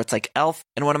favorites like Elf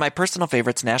and one of my personal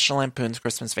favorites, National Lampoon's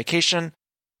Christmas Vacation,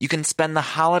 you can spend the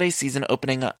holiday season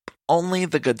opening up only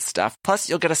the good stuff. Plus,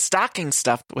 you'll get a stocking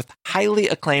stuffed with highly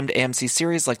acclaimed AMC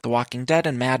series like The Walking Dead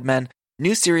and Mad Men,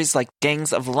 new series like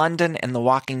Gangs of London and The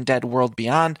Walking Dead World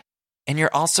Beyond, and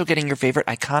you're also getting your favorite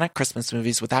iconic Christmas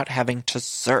movies without having to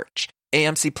search.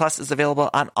 AMC Plus is available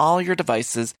on all your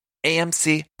devices.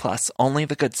 AMC Plus, only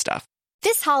the good stuff.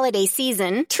 This holiday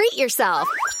season, treat yourself.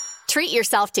 Treat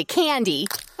yourself to candy.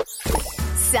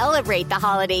 Celebrate the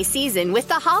holiday season with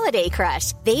the Holiday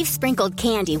Crush. They've sprinkled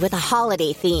candy with a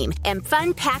holiday theme and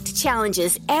fun-packed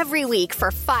challenges every week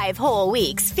for 5 whole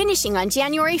weeks, finishing on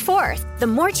January 4th. The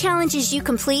more challenges you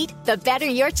complete, the better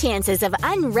your chances of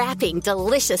unwrapping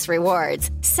delicious rewards.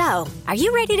 So, are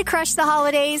you ready to crush the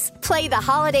holidays? Play the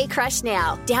Holiday Crush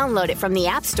now. Download it from the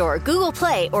App Store, Google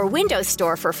Play, or Windows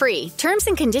Store for free. Terms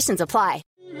and conditions apply.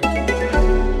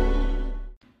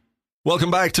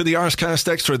 Welcome back to the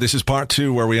Arsecast Extra. This is part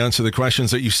 2, where we answer the questions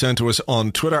that you sent to us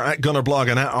on Twitter at Gunnerblog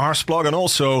and at Arseblog, and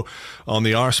also on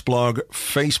the Arseblog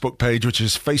Facebook page, which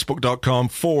is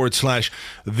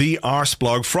facebook.com/the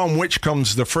Arseblog, from which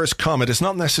comes the first comment. It's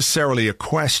not necessarily a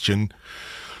question,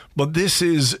 but this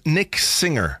is Nick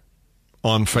Singer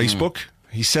on Facebook.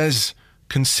 He says,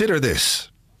 "Consider this.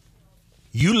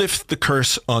 You lift the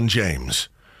curse on James.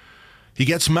 He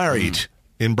gets married,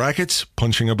 in brackets,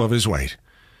 punching above his weight.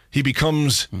 He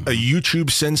becomes a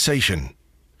YouTube sensation.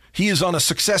 He is on a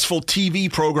successful TV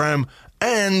program,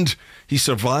 and he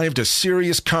survived a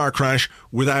serious car crash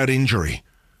without injury.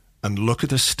 And look at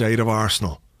the state of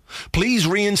Arsenal. Please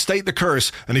reinstate the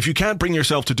curse, and if you can't bring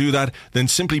yourself to do that, then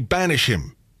simply banish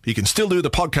him. He can still do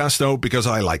the podcast, though, because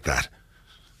I like that."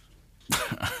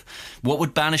 What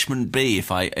would banishment be if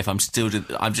I'm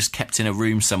just kept in a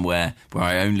room somewhere where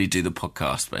I only do the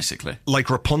podcast, basically? Like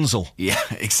Rapunzel. Yeah,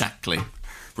 exactly.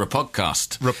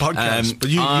 Rapodcast. But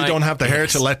you don't have the hair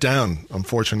to let down,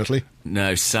 unfortunately.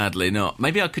 No, sadly not.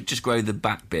 Maybe I could just grow the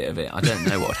back bit of it. I don't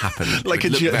know what would happen. Like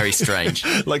it would look very strange.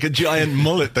 Like a giant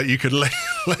mullet that you could lay.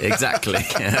 Exactly.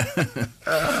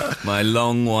 My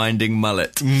long, winding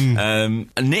mullet.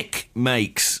 Nick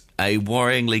makes a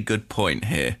worryingly good point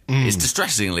here. It's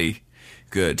distressingly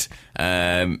good.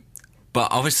 But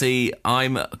obviously,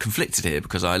 I'm conflicted here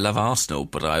because I love Arsenal,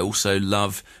 but I also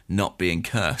love not being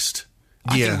cursed.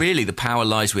 I think really the power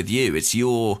lies with you. It's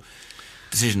your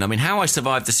decision. I mean, how I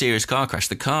survived the serious car crash,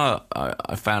 the car,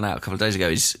 I found out a couple of days ago,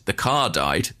 is the car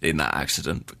died in that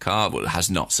accident. The car has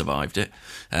not survived it.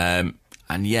 And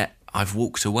yet I've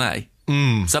walked away.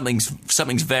 Something's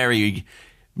very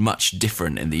much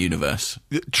different in the universe.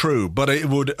 True, but it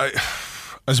would,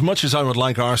 as much as I would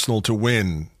like Arsenal to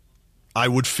win, I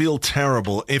would feel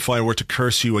terrible if I were to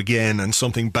curse you again and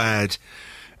something bad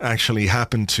actually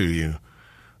happened to you.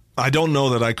 I don't know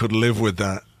that I could live with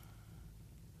that.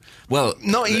 Well,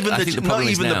 not even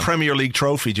the Premier League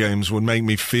trophy, James, would make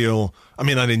me feel. I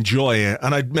mean, I'd enjoy it,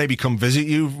 and I'd maybe come visit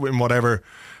you in whatever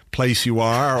place you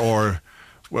are or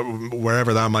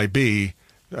wherever that might be.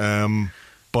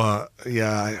 But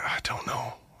yeah, I don't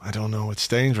know. I don't know. It's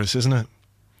dangerous, isn't it?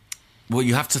 Well,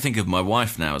 you have to think of my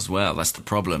wife now as well. That's the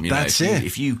problem.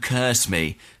 If you curse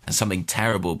me and something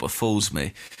terrible befalls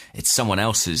me, it's someone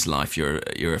else's life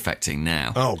you're affecting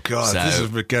now. Oh, God, this is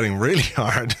getting really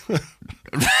hard.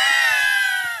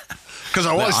 Because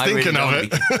I was thinking of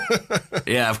it.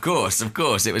 Yeah, of course.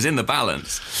 It was in the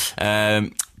balance.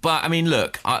 But, I mean,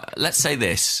 look, let's say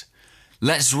this.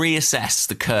 Let's reassess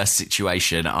the curse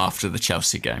situation after the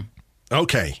Chelsea game.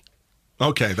 Okay,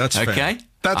 that's fair. Okay?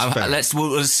 That's fair.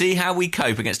 We'll see how we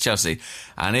cope against Chelsea,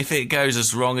 and if it goes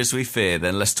as wrong as we fear,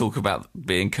 then let's talk about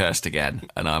being cursed again.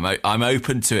 And I'm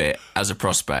open to it as a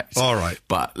prospect. All right,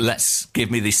 but let's give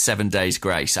me these 7 days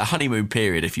grace, a honeymoon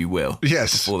period, if you will.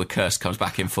 Yes, before the curse comes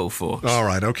back in full force. All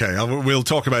right, okay. We'll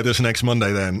talk about this next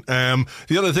Monday then.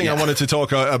 The other thing I wanted to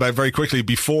talk about very quickly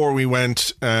before we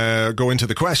go into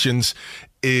the questions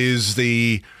is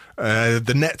the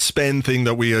net spend thing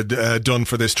that we had done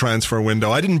for this transfer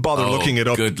window. I didn't bother looking it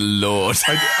up. Good Lord.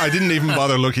 I didn't even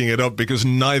bother looking it up because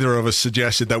neither of us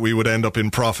suggested that we would end up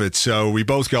in profit. So we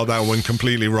both got that one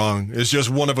completely wrong. It's just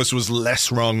one of us was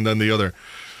less wrong than the other.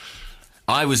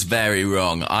 I was very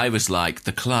wrong. I was like,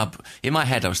 the club... In my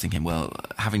head, I was thinking, well,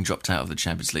 having dropped out of the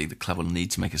Champions League, the club will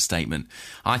need to make a statement.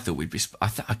 I thought we'd be... I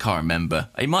can't remember.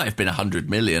 It might have been 100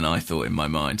 million, I thought, in my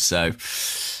mind. So...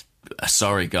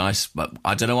 Sorry, guys, but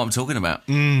I don't know what I'm talking about.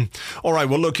 All right,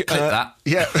 well, look... Click that.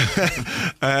 Yeah.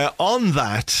 On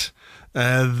that,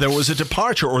 there was a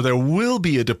departure, or there will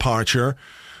be a departure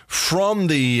from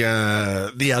the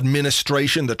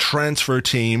administration, the transfer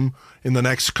team, in the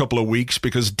next couple of weeks,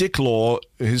 because Dick Law,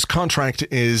 his contract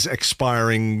is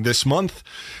expiring this month,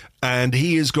 and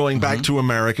he is going back to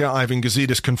America. Ivan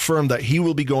Gazidis confirmed that he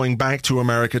will be going back to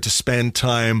America to spend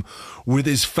time with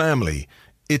his family.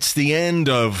 It's the end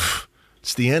of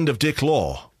Dick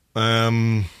Law.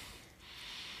 Yeah.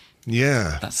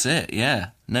 That's it, yeah.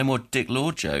 No more Dick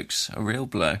Law jokes. A real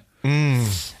blow.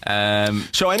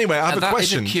 So anyway, I have a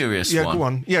question. That is a curious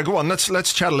one. Go on.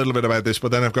 Let's chat a little bit about this,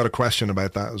 but then I've got a question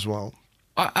about that as well.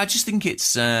 I just think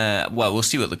it's, we'll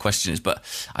see what the question is, but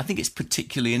I think it's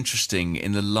particularly interesting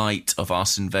in the light of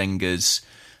Arsene Wenger's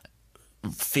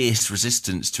fierce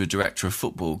resistance to a director of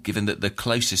football, given that the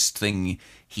closest thing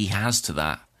he has to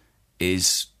that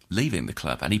is leaving the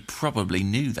club, and he probably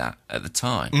knew that at the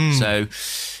time. So,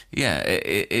 yeah,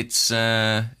 it's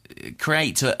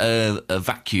create a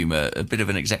vacuum, a bit of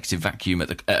an executive vacuum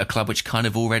at a club which kind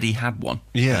of already had one.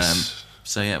 Yes.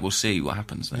 So, yeah, we'll see what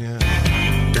happens there. Yeah.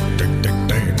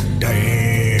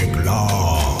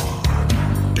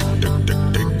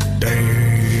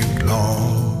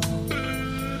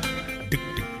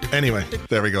 Anyway,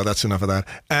 there we go. That's enough of that.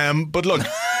 But look...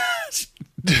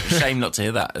 Shame not to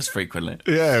hear that as frequently.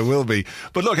 Yeah, it will be.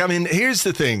 But look, I mean, here's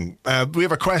the thing. We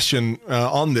have a question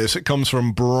on this. It comes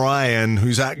from Brian,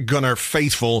 who's at Gunner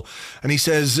Faithful. And he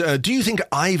says, do you think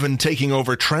Ivan taking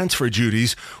over transfer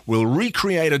duties will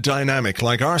recreate a dynamic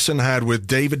like Arsene had with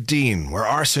David Dean, where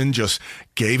Arsene just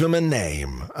gave him a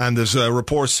name? And there's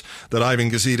reports that Ivan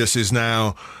Gazidis is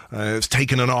now has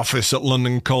taken an office at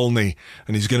London Colney,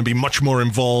 and he's going to be much more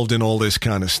involved in all this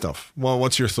kind of stuff. Well,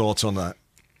 what's your thoughts on that?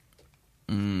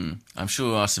 I'm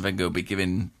sure Arsene Wenger will be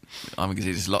giving Ivan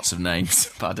Gazidis lots of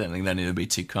names, but I don't think any will be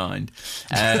too kind.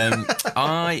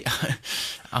 I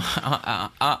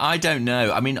don't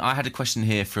know. I mean, I had a question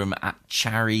here from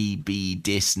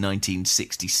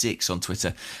 @CharryBDis1966 on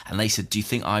Twitter, and they said, do you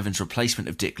think Ivan's replacement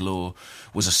of Dick Law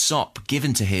was a sop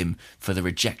given to him for the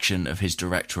rejection of his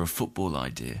director of football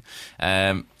idea?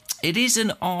 It is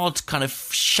an odd kind of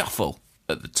shuffle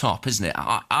at the top, isn't it?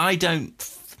 I don't...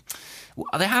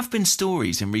 There have been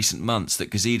stories in recent months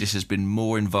that Gazidis has been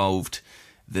more involved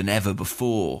than ever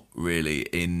before, really,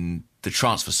 in the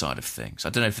transfer side of things. I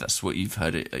don't know if that's what you've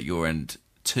heard at your end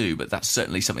too, but that's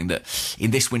certainly something that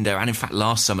in this window, and in fact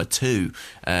last summer too,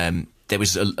 there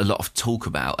was a lot of talk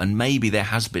about, and maybe there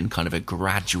has been kind of a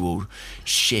gradual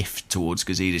shift towards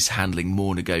Gazidis handling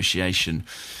more negotiation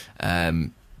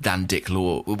than Dick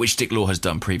Law, which Dick Law has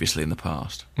done previously in the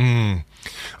past. I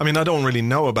mean, I don't really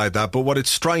know about that, but what it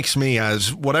strikes me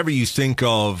as, whatever you think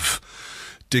of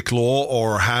Dick Law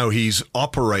or how he's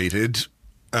operated,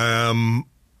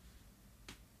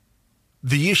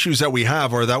 the issues that we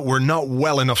have are that we're not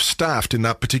well enough staffed in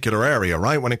that particular area,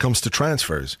 right? When it comes to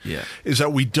transfers, is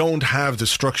that we don't have the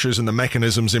structures and the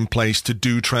mechanisms in place to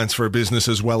do transfer business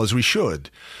as well as we should.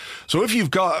 So if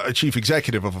you've got a chief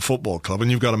executive of a football club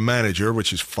and you've got a manager,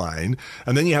 which is fine,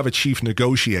 and then you have a chief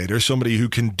negotiator, somebody who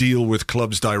can deal with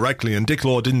clubs directly, and Dick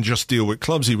Law didn't just deal with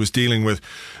clubs, he was dealing with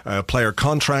player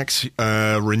contracts,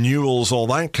 renewals, all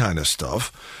that kind of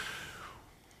stuff.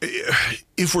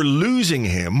 If we're losing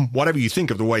him, whatever you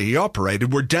think of the way he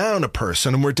operated, we're down a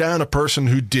person, and we're down a person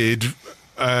who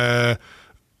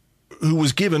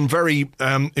was given very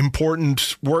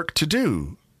important work to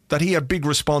do, that he had big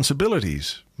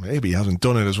responsibilities. Maybe he hasn't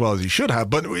done it as well as he should have,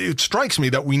 but it strikes me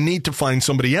that we need to find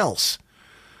somebody else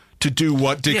to do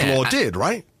what Dick Law did,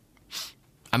 right?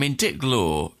 I mean, Dick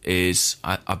Law is,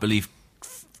 I believe,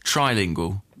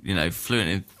 trilingual, fluent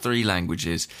in 3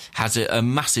 languages, has a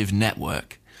massive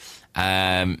network,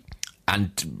 and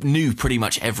knew pretty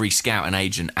much every scout and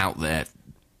agent out there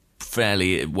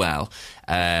fairly well,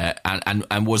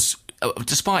 and was,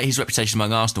 despite his reputation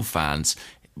among Arsenal fans,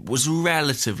 was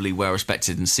relatively well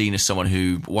respected and seen as someone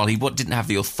who, while he didn't have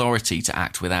the authority to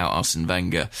act without Arsene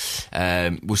Wenger,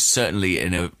 was certainly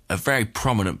in a very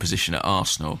prominent position at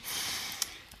Arsenal.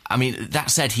 I mean,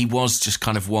 that said, he was just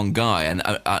kind of one guy, and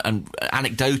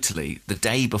anecdotally, the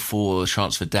day before the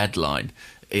transfer deadline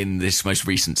in this most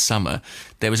recent summer,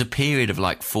 there was a period of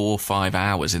like 4 or 5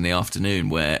 hours in the afternoon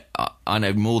where I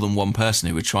know more than one person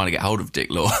who were trying to get hold of Dick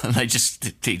Law, and his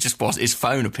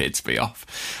phone appeared to be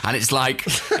off. And it's like,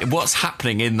 what's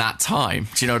happening in that time?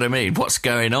 Do you know what I mean? What's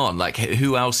going on? Like,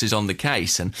 who else is on the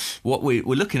case? And what we're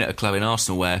looking at a club in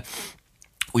Arsenal where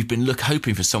we've been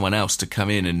hoping for someone else to come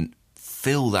in and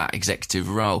fill that executive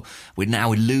role. We're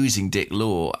now losing Dick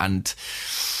Law, and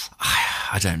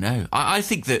I don't know. I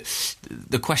think that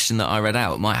the question that I read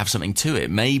out might have something to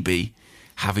it. Maybe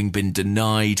having been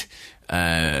denied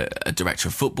a director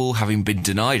of football, having been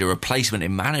denied a replacement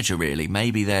in manager, really,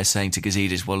 maybe they're saying to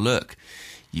Gazidis, well, look,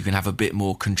 you can have a bit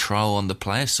more control on the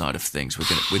player side of things.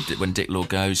 When Dick Law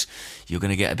goes, you're going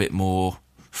to get a bit more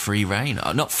free reign.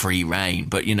 Not free reign,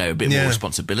 but, a bit more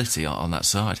responsibility on that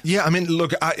side. Yeah, I mean,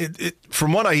 look,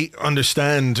 from what I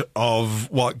understand of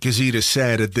what Gazidis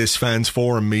said at this fans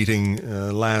forum meeting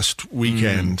last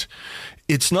weekend,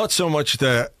 it's not so much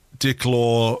that Dick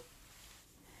Law...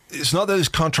 It's not that his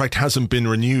contract hasn't been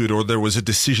renewed or there was a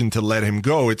decision to let him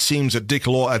go. It seems that Dick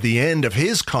Law, at the end of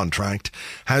his contract,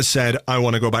 has said, I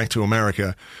want to go back to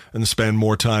America and spend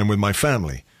more time with my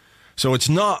family. So it's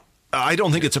not... I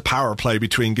don't think it's a power play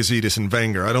between Gazidis and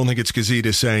Wenger. I don't think it's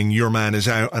Gazidis saying, your man is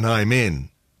out and I'm in.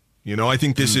 I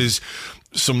think this is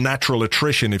some natural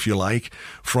attrition, if you like,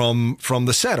 from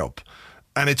the setup.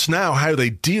 And it's now how they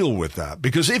deal with that.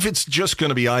 Because if it's just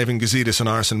going to be Ivan Gazidis and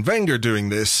Arsene Wenger doing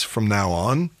this from now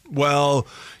on, well,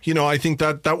 I think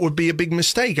that would be a big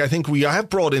mistake. I think we have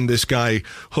brought in this guy,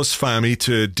 Hus Fahmy,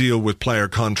 to deal with player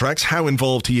contracts. How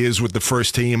involved he is with the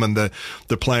first team and the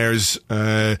players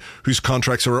whose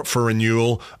contracts are up for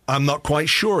renewal, I'm not quite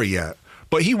sure yet.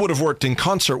 But he would have worked in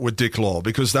concert with Dick Law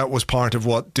because that was part of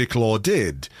what Dick Law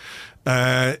did.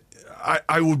 I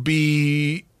would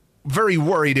be very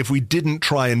worried if we didn't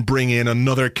try and bring in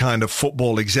another kind of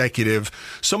football executive,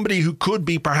 somebody who could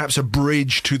be perhaps a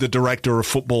bridge to the director of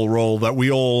football role that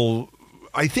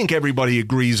I think everybody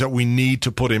agrees that we need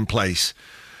to put in place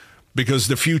because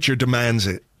the future demands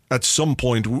it. At some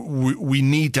point, we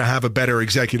need to have a better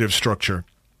executive structure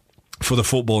for the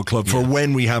football club for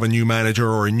when we have a new manager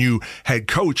or a new head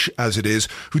coach, as it is,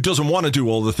 who doesn't want to do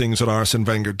all the things that Arsene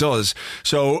Wenger does.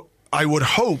 So I would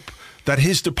hope that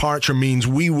his departure means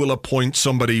we will appoint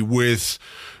somebody with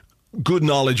good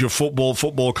knowledge of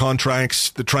football contracts,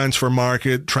 the transfer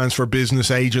market, transfer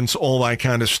business agents, all that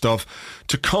kind of stuff,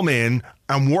 to come in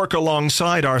and work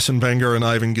alongside Arsene Wenger and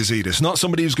Ivan Gazidis. Not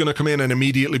somebody who's going to come in and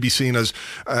immediately be seen as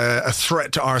a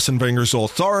threat to Arsene Wenger's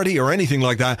authority or anything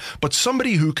like that, but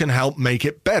somebody who can help make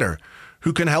it better,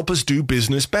 who can help us do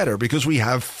business better, because we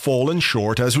have fallen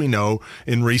short, as we know,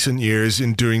 in recent years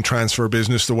in doing transfer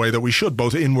business the way that we should,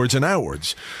 both inwards and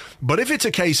outwards. But if it's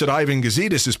a case that Ivan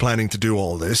Gazidis is planning to do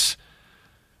all this,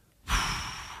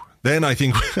 then I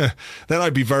think then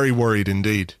I'd be very worried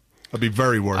indeed. I'd be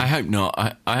very worried. I hope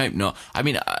not. I hope not. I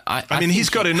mean, I mean, he's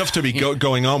got enough to be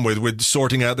going on with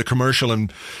sorting out the commercial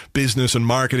and business and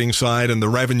marketing side and the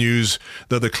revenues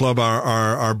that the club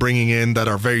are bringing in that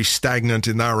are very stagnant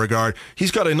in that regard.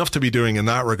 He's got enough to be doing in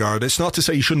that regard. It's not to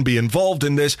say he shouldn't be involved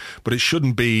in this, but it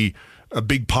shouldn't be a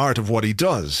big part of what he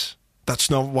does. That's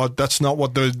not what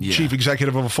the chief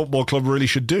executive of a football club really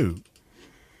should do.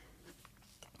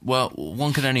 Well,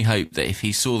 one can only hope that if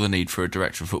he saw the need for a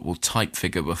director of football type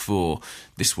figure before,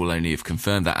 this will only have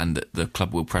confirmed that, and that the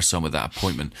club will press on with that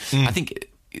appointment. I think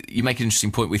you make an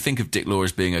interesting point. We think of Dick Law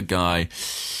as being a guy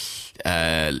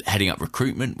heading up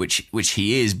recruitment, which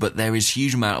he is, but there is a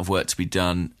huge amount of work to be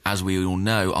done, as we all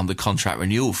know, on the contract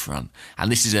renewal front.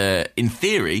 And this is, in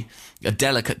theory, a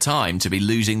delicate time to be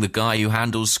losing the guy who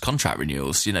handles contract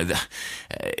renewals. You know,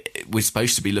 we're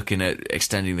supposed to be looking at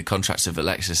extending the contracts of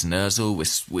Alexis and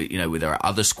Ozil. There are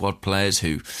other squad players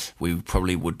who we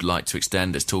probably would like to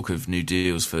extend. There's talk of new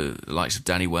deals for the likes of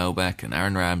Danny Welbeck and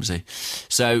Aaron Ramsey.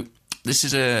 So this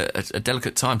is a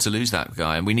delicate time to lose that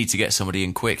guy, and we need to get somebody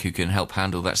in quick who can help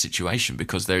handle that situation,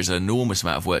 because there's an enormous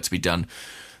amount of work to be done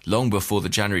long before the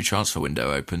January transfer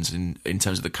window opens in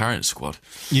terms of the current squad.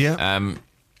 Yeah.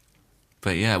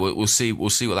 But yeah, we'll see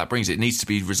what that brings. It needs to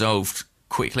be resolved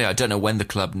quickly. I don't know when the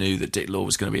club knew that Dick Law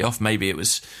was going to be off. Maybe it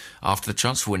was after the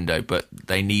transfer window, but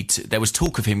they need to. There was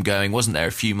talk of him going, wasn't there,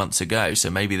 a few months ago?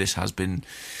 So maybe this has been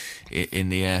in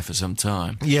the air for some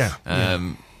time. Yeah.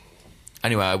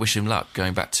 Anyway, I wish him luck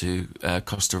going back to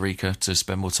Costa Rica to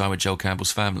spend more time with Joel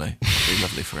Campbell's family. It'd be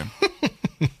lovely for him.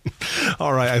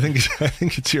 All right, I think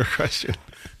it's your question.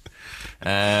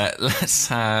 Let's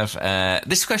have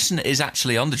this question is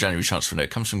actually on the January transfer window. It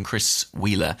comes from Chris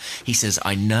Wheeler. He says,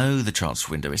 I know the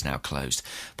transfer window is now closed,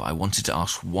 but I wanted to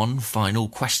ask one final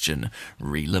question,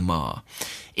 re Lamar.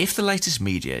 If the latest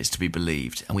media is to be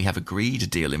believed, and we have agreed a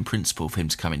deal in principle for him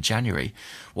to come in January,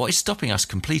 what is stopping us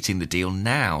completing the deal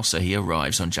now so he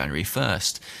arrives on January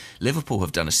 1st? Liverpool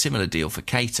have done a similar deal for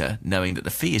Keita, knowing that the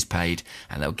fee is paid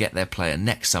and they'll get their player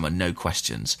next summer, no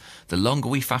questions. The longer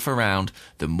we faff around,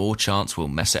 the more chance we'll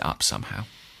mess it up somehow.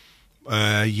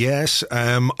 Yes.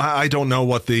 I don't know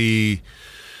what the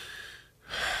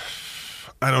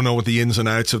ins and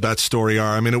outs of that story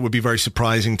are. I mean, it would be very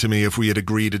surprising to me if we had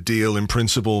agreed a deal in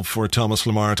principle for Thomas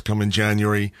Lemar to come in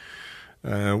January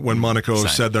when Monaco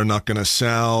said they're not going to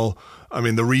sell. I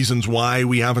mean, the reasons why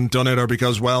we haven't done it are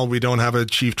because, well, we don't have a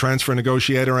chief transfer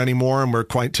negotiator anymore and we're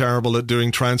quite terrible at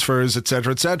doing transfers, et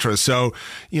cetera, et cetera. So,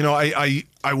 you know,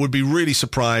 I would be really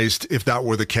surprised if that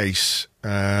were the case.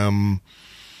 So,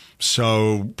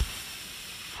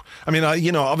 I mean,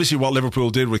 obviously what Liverpool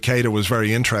did with Keita was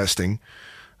very interesting.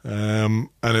 And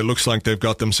it looks like they've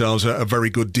got themselves a very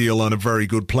good deal on a very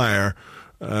good player.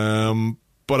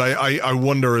 But I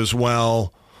wonder as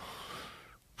well,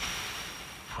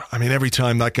 I mean, every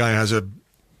time that guy has a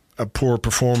poor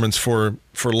performance for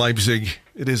Leipzig,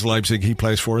 it is Leipzig he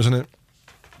plays for, isn't it?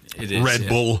 It is. Red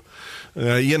Bull.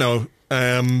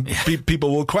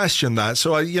 People will question that.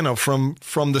 So,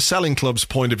 from the selling club's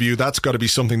point of view, that's got to be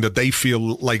something that they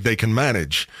feel like they can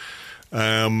manage.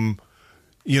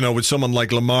 With someone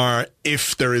like Lamar,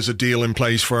 if there is a deal in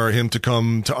place for him to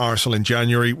come to Arsenal in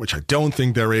January, which I don't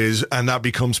think there is, and that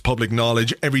becomes public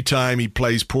knowledge, every time he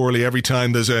plays poorly, every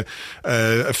time there's a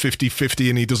 50-50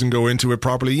 and he doesn't go into it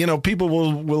properly, people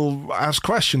will ask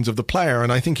questions of the player,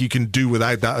 and I think you can do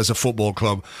without that as a football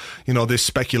club. This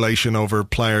speculation over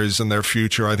players and their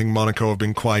future, I think Monaco have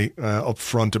been quite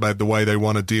upfront about the way they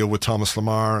want to deal with Thomas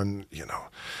Lemar, and,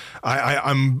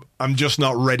 I'm just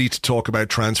not ready to talk about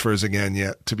transfers again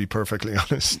yet, to be perfectly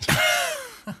honest.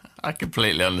 I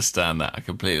completely understand that.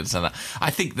 I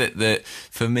think that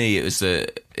for me it is an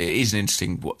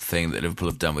interesting thing that Liverpool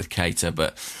have done with Keita,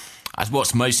 but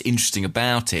what's most interesting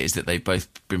about it is that they've both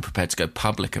been prepared to go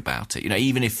public about it.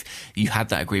 Even if you had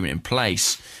that agreement in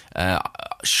place,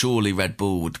 surely Red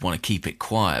Bull would want to keep it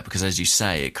quiet because, as you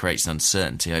say, it creates an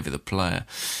uncertainty over the player.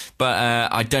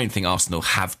 But I don't think Arsenal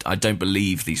I don't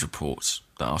believe these reports.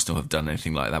 that Arsenal have done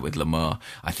anything like that with Lamar.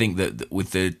 I think that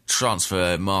with the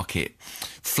transfer market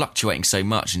fluctuating so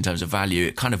much in terms of value,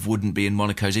 it kind of wouldn't be in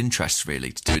Monaco's interest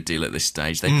really to do a deal at this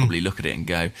stage. They'd probably look at it and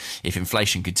go, if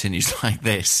inflation continues like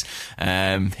this,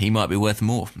 he might be worth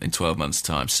more in 12 months'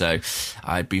 time. So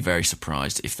I'd be very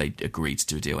surprised if they agreed to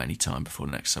do a deal any time before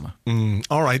next summer.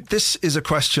 All right, this is a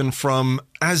question from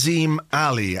Azim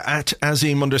Ali, at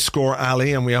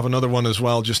Azim_Ali, and we have another one as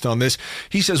well just on this.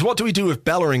 He says, what do we do if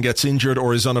Bellerin gets injured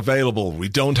or is unavailable? We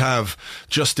don't have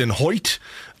Justin Hoyt.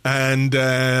 And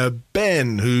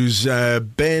Ben, who's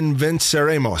Ben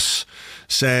Venceremos,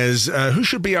 says, who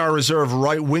should be our reserve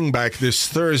right wing back this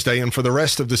Thursday and for the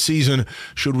rest of the season?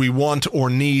 Should we want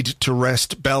or need to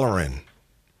rest Bellerin?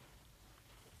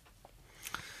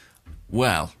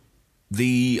 Well,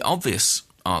 the obvious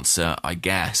answer, I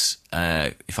guess,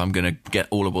 if I'm going to get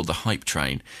all aboard the hype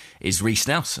train, is Reece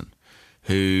Nelson,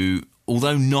 who,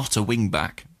 although not a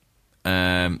wing-back,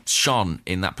 shone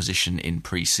in that position in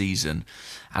pre-season,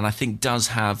 and I think does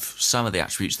have some of the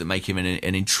attributes that make him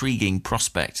an intriguing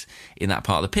prospect in that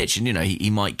part of the pitch. And, you know, he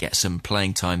might get some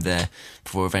playing time there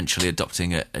before eventually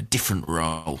adopting a different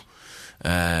role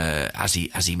as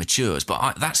he matures.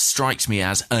 But that strikes me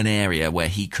as an area where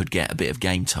he could get a bit of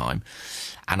game time,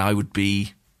 and I would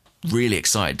be really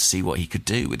excited to see what he could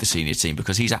do with the senior team,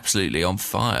 because he's absolutely on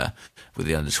fire with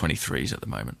the under-23s at the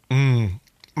moment.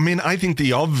 I mean, I think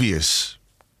the obvious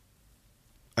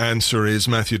answer is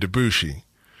Mathieu Debuchy,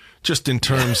 just in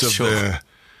terms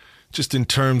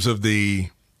of the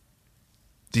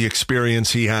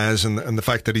experience he has and the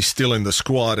fact that he's still in the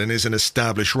squad and is an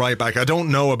established right back. I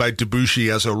don't know about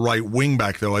Debuchy as a right wing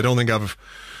back, though. I don't think I've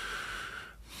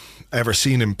ever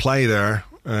seen him play there,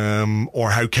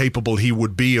 or how capable he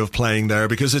would be of playing there,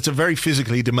 because it's a very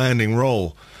physically demanding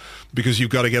role, because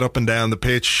you've got to get up and down the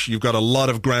pitch, you've got a lot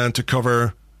of ground to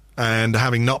cover, and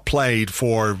having not played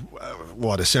for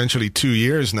essentially 2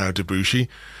 years now, Debuchy,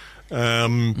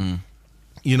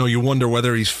 you know, you wonder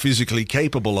whether he's physically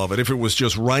capable of it. If it was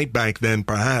just right back, then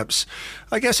perhaps.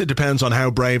 I guess it depends on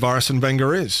how brave Arsene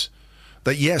Wenger is.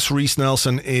 That yes, Reece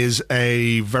Nelson is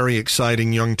a very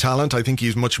exciting young talent. I think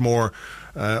he's much more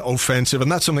offensive,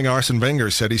 and that's something Arsene Wenger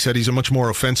said. He said he's a much more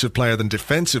offensive player than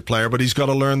defensive player, but he's got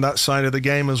to learn that side of the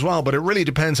game as well. But it really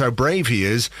depends how brave he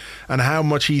is and how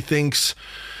much he thinks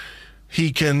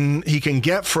he can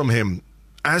get from him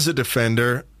as a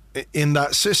defender in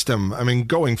that system. I mean,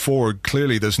 going forward,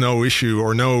 clearly there's no issue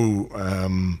or no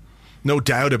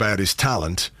doubt about his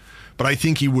talent, but I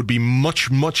think he would be much,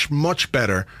 much, much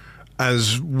better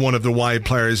as one of the wide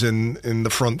players in the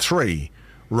front three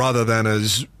rather than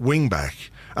as wing back.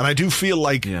 And I do feel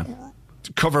like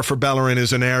cover for Bellerin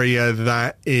is an area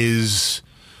that is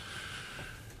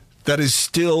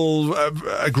still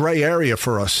a grey area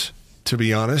for us, to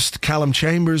be honest. Callum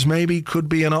Chambers maybe could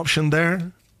be an option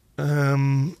there.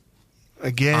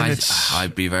 Again,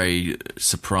 I'd be very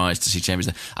surprised to see Chambers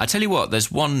there. I tell you what,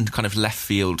 there's one kind of left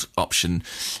field option.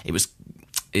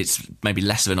 It's maybe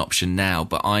less of an option now,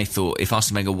 but I thought if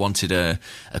Arsene Wenger wanted a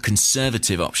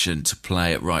conservative option to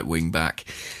play at right wing back,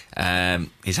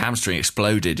 his hamstring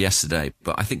exploded yesterday,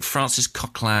 but I think Francis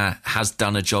Coquelin has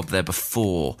done a job there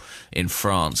before in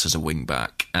France as a wing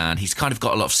back, and he's kind of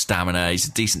got a lot of stamina. He's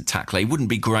a decent tackler. He wouldn't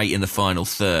be great in the final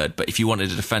third, but if you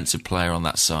wanted a defensive player on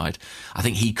that side, I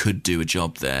think he could do a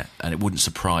job there, and it wouldn't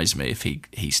surprise me if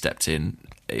he stepped in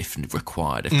if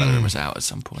required, if Bellerin was out at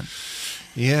some point.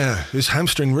 Yeah, his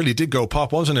hamstring really did go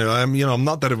pop, wasn't it? I'm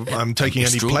not that I'm taking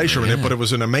any pleasure in it, but it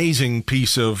was an amazing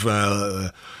piece of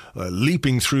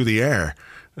leaping through the air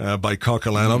by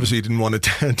Coquelin. Obviously, he didn't want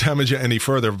to damage it any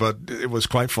further, but it was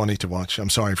quite funny to watch. I'm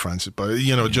sorry, Francis, but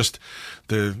just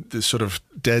the sort of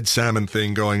dead salmon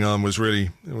thing going on was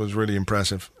really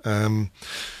impressive.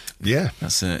 Yeah,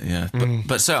 that's it. Yeah,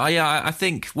 but so I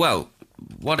think. Well,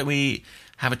 why don't we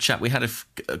have a chat? We had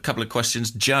a couple of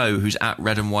questions. Joe, who's at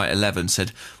Red and White 11,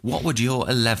 said, "What would your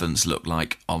 11s look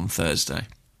like on Thursday?"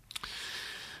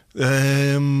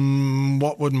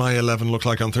 What would my 11 look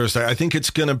like on Thursday? I think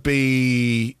it's going to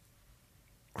be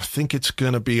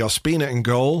Ospina in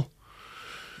goal.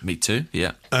 Me too.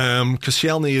 Yeah.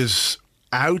 Koscielny is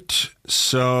out,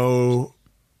 so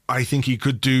I think he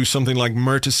could do something like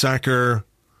Mertesacker,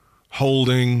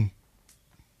 Holding,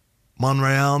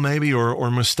 Monreal maybe, or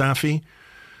Mustafi.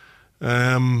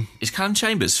 Is Callum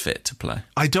Chambers fit to play?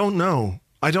 I don't know.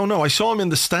 I saw him in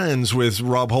the stands with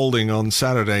Rob Holding on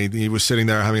Saturday. He was sitting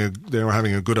there they were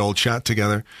having a good old chat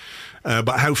together.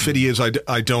 But how fit he is,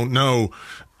 I don't know.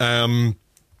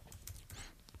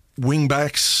 Wing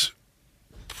backs,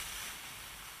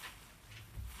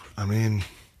 I mean,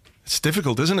 it's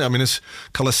difficult, isn't it? I mean, it's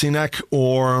Kolasinac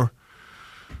or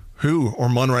Who? Or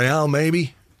Monreal,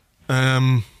 maybe?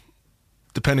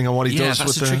 Depending on what he does. Yeah,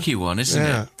 that's a tricky one, isn't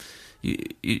it?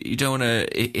 You don't want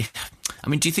to... I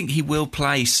mean, do you think he will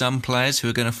play some players who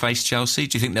are going to face Chelsea?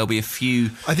 Do you think there'll be a few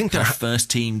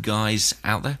first-team guys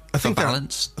out there for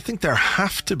balance? I think there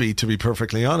have to be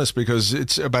perfectly honest, because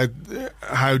it's about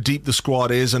how deep the squad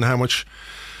is and how much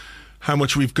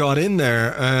we've got in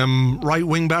there. Right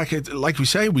wing back, like we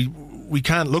say, we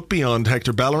can't look beyond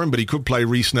Hector Bellerin, but he could play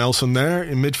Reece Nelson there.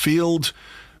 In midfield,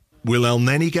 will El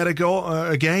Neni get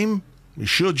a game? He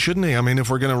shouldn't he? I mean, if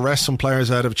we're going to rest some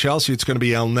players out of Chelsea, it's going to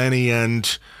be El Neni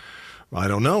and, I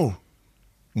don't know,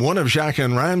 one of Xhaka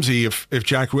and Ramsey if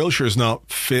Jack Wilshere's not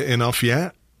fit enough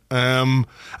yet. And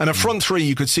a front three,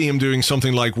 you could see him doing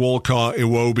something like Walcott,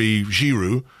 Iwobi,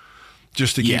 Giroud,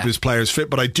 just to keep his players fit.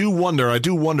 But I do wonder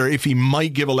if he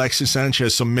might give Alexis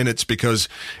Sanchez some minutes, because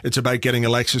it's about getting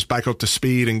Alexis back up to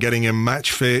speed and getting him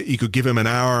match fit. You could give him an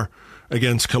hour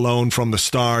against Cologne from the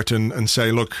start and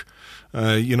say, look,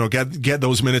 get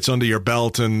those minutes under your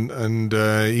belt, and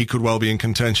he could well be in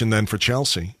contention then for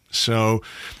Chelsea. So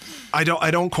I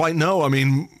don't quite know. I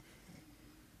mean,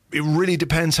 it really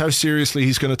depends how seriously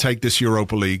he's going to take this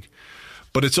Europa League.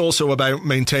 But it's also about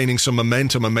maintaining some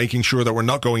momentum and making sure that we're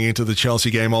not going into the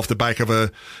Chelsea game off the back of a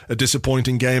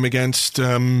disappointing game against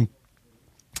Cologne.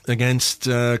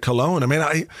 I mean,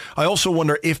 I also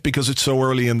wonder if, because it's so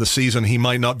early in the season, he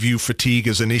might not view fatigue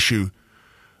as an issue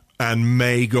and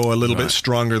may go a little bit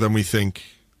stronger than we think.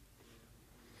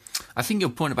 I think your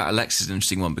point about Alexis is an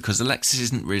interesting one, because Alexis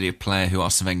isn't really a player who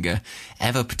Arsene Wenger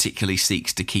ever particularly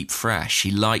seeks to keep fresh.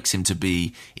 He likes him to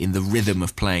be in the rhythm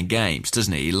of playing games,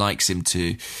 doesn't he? He likes him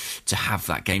to have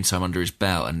that game time under his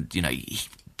belt, and he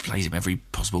plays him every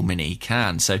possible minute he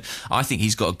can. So I think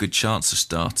he's got a good chance of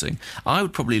starting. I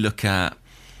would probably look at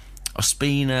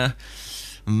Ospina,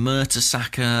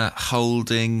 Mertesacker,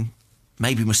 Holding,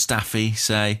 maybe Mustafi,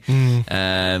 say.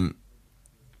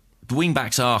 The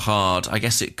wing-backs are hard. I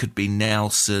guess it could be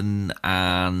Nelson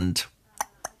and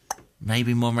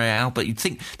maybe Monreal. But you'd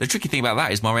think the tricky thing about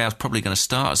that is Monreal's probably going to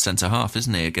start as centre-half,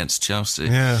 isn't he, against Chelsea?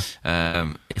 Yeah.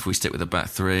 If we stick with the back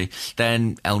three.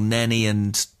 Then El Neni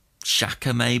and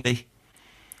Xhaka, maybe.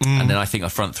 And then I think a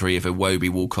front three of Iwobi,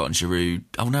 Walcott and Giroud.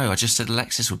 Oh, no, I just said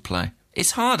Alexis would play.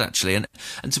 It's hard, actually, and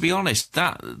to be honest,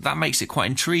 that makes it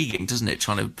quite intriguing, doesn't it?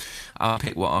 Trying to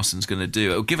pick what Arsene's going to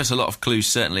do. It'll give us a lot of clues,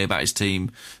 certainly, about his team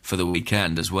for the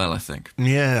weekend as well, I think.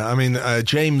 Yeah, I mean,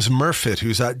 James Murfitt,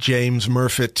 who's at James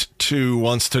Murfitt 2,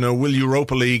 wants to know, will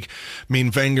Europa League mean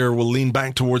Wenger will lean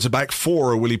back towards a back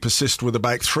four, or will he persist with a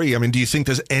back three? I mean, do you think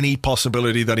there's any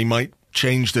possibility that he might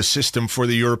change the system for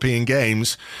the European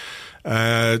games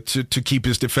to keep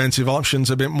his defensive options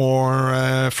a bit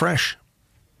more fresh?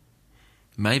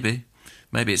 Maybe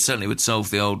it certainly would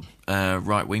solve the old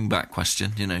right wing back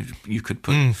question. You could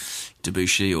put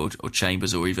Debussy or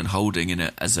Chambers or even Holding in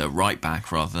it as a right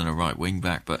back rather than a right wing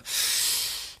back, but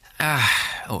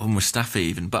or Mustafi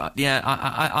even. But yeah,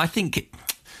 I think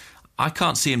I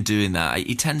can't see him doing that.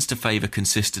 He tends to favour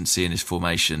consistency in his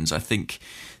formations. I think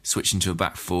switching to a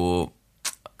back four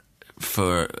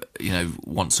for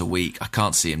once a week, I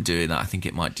can't see him doing that. I think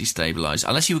it might destabilise,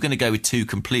 unless you were going to go with two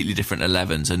completely different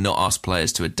 11s and not ask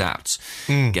players to adapt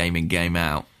game in, game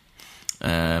out.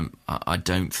 I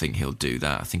don't think he'll do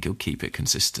that. I think he'll keep it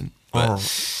consistent.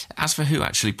 But as for who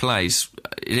actually plays,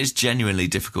 it is genuinely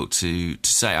difficult to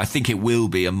say. I think it will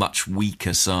be a much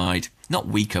weaker side, not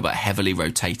weaker but heavily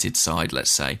rotated side, let's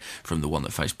say, from the one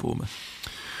that faced Bournemouth.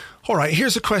 All right,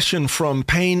 here's a question from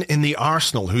Payne in the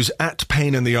Arsenal, who's at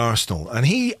Payne in the Arsenal. And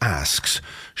he asks,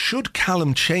 should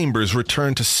Callum Chambers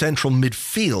return to central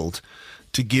midfield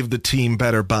to give the team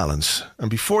better balance?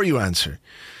 And before you answer,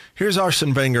 here's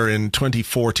Arsene Wenger in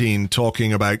 2014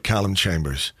 talking about Callum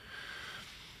Chambers.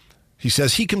 He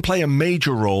says he can play a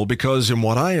major role because, in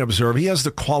what I observe, he has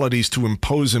the qualities to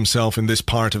impose himself in this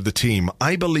part of the team.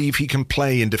 I believe he can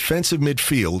play in defensive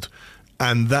midfield,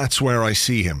 and that's where I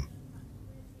see him.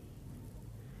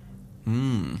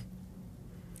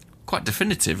 Quite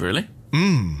definitive, really.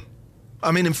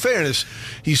 I mean, in fairness,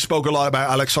 he spoke a lot about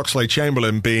Alex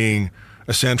Oxlade-Chamberlain being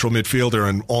a central midfielder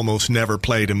and almost never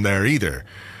played him there either.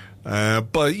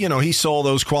 But, he saw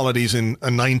those qualities in a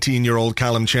 19-year-old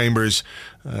Callum Chambers,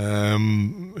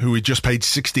 who he just paid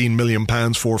 £16 million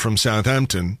for from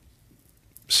Southampton.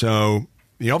 So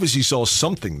he obviously saw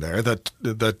something there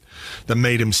that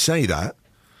made him say that.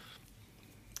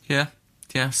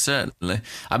 Yeah, certainly.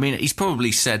 I mean, he's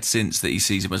probably said since that he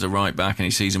sees him as a right back and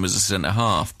he sees him as a centre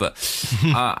half. But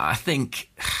I think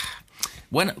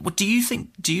do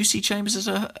you see Chambers as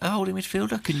a holding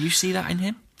midfielder? Can you see that in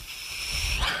him?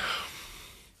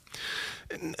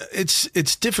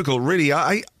 It's difficult, really.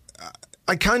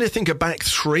 I kind of think a back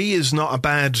three is not a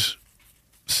bad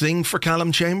thing for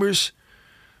Callum Chambers.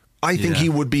 I think he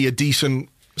would be a decent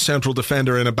central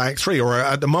defender in a back three, or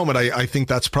at the moment I think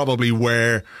that's probably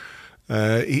where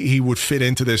he would fit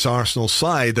into this Arsenal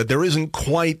side, that there isn't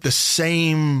quite the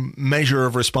same measure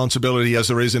of responsibility as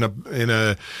there is in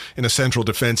a central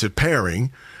defensive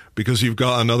pairing, because you've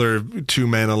got another two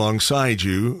men alongside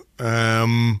you.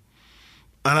 And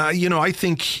I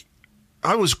think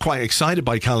I was quite excited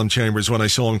by Callum Chambers when I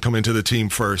saw him come into the team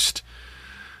first.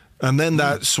 And then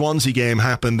that Swansea game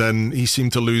happened and he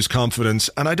seemed to lose confidence.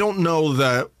 And I don't know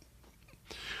that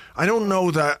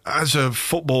as a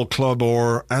football club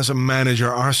or as a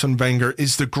manager, Arsene Wenger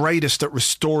is the greatest at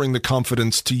restoring the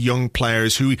confidence to young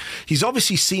players who he's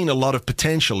obviously seen a lot of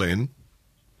potential in,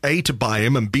 A, to buy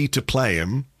him, and B, to play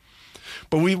him.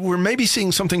 But we're maybe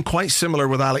seeing something quite similar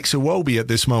with Alex Iwobi at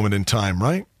this moment in time,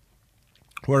 right?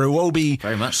 Where Iwobi,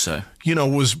 very much so,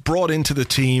 was brought into the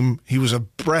team. He was a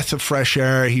breath of fresh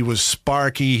air. He was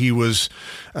sparky. He was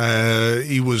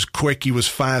quick. He was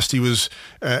fast. He was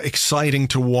exciting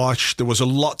to watch. There was a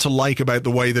lot to like about the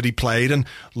way that he played. And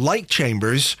like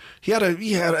Chambers, he had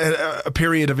a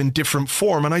period of indifferent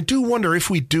form. And I do wonder if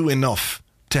we do enough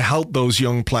to help those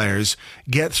young players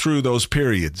get through those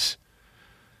periods.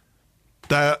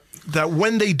 That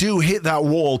when they do hit that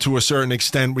wall to a certain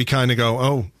extent, we kind of go,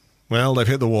 oh, well, they've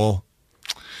hit the wall.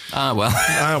 Well.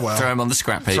 Throw him on the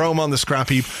scrap heap. Throw him on the scrap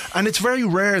heap. And it's very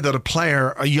rare that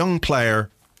a young player,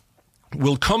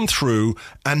 will come through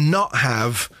and not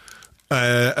have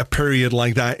a period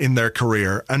like that in their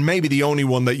career. And maybe the only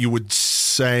one that you would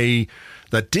say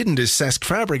that didn't is Cesc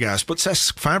Fabregas. But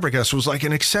Cesc Fabregas was like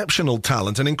an exceptional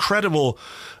talent, an incredible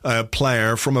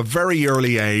player from a very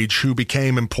early age who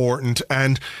became important,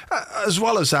 and as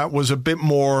well as that was a bit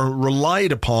more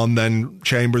relied upon than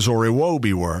Chambers or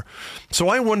Iwobi were. So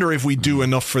I wonder if we do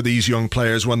enough for these young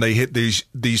players when they hit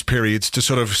these periods to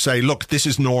sort of say, look, this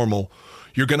is normal.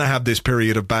 You're going to have this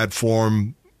period of bad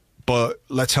form, but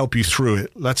let's help you through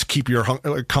it. Let's keep your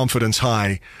confidence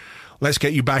high. Let's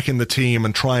get you back in the team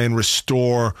and try and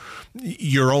restore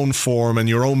your own form and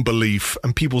your own belief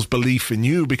and people's belief in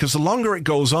you, because the longer it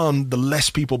goes on, the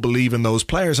less people believe in those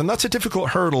players. And that's a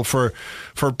difficult hurdle for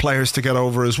players to get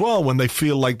over as well, when they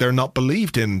feel like they're not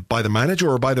believed in by the manager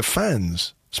or by the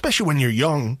fans, especially when you're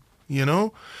young.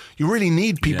 You really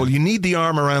need people. You need the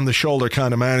arm around the shoulder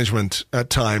kind of management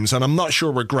at times, and I'm not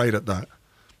sure we're great at that.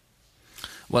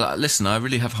 Well, listen, I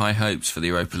really have high hopes for the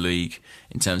Europa League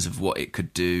in terms of what it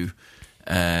could do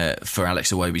for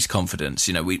Alex Iwobi's confidence.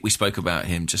 We spoke about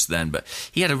him just then, but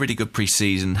he had a really good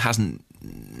pre-season, hasn't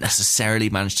necessarily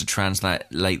managed to translate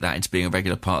that into being a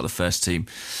regular part of the first team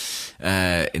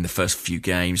in the first few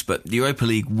games. But the Europa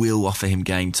League will offer him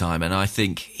game time, and I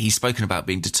think he's spoken about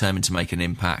being determined to make an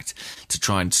impact, to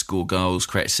try and score goals,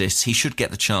 create assists. He should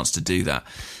get the chance to do that.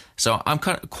 So I'm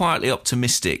kind of quietly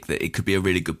optimistic that it could be a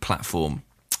really good platform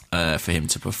for him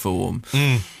to perform.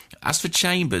 As for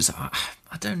Chambers,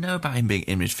 I don't know about him being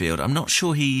in midfield. I'm not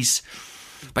sure he's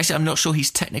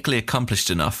technically accomplished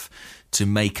enough to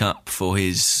make up for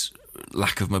his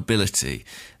lack of mobility.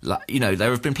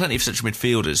 There have been plenty of central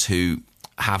midfielders who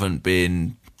haven't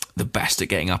been the best at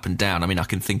getting up and down. I mean, I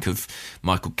can think of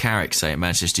Michael Carrick, say, at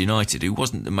Manchester United, who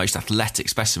wasn't the most athletic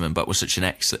specimen, but was such an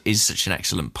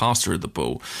excellent passer of the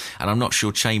ball. And I'm not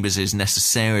sure Chambers is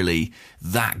necessarily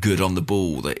that good on the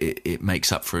ball that it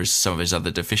makes up for some of his other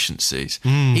deficiencies.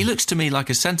 He looks to me like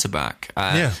a centre-back.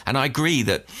 And I agree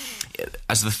that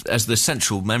as the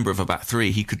central member of a back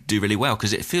three, he could do really well,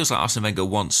 because it feels like Arsene Wenger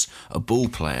wants a ball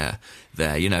player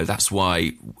there. That's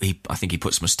why I think he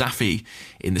puts Mustafi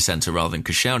in the centre rather than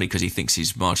Koscielny, because he thinks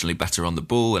he's marginally better on the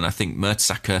ball. And I think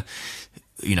Mertesacker,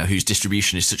 whose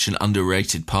distribution is such an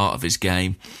underrated part of his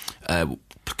game,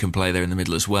 can play there in the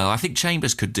middle as well. I think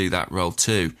Chambers could do that role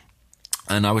too,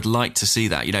 and I would like to see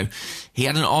that. He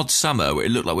had an odd summer where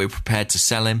it looked like we were prepared to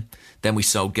sell him. Then we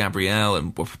sold Gabriel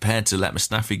and were prepared to let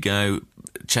Mustafi go.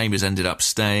 Chambers ended up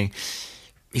staying.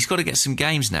 He's got to get some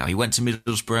games now. He went to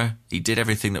Middlesbrough. He did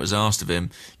everything that was asked of him.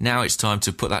 Now it's time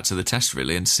to put that to the test,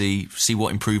 really, and see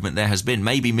what improvement there has been.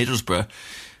 Maybe Middlesbrough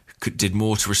did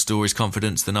more to restore his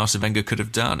confidence than Arsene Wenger could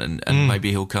have done, and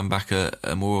maybe he'll come back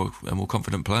a more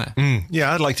confident player.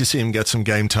 Yeah, I'd like to see him get some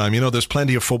game time. There's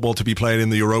plenty of football to be played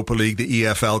in the Europa League, the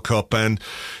EFL Cup, and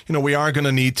we are going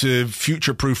to need to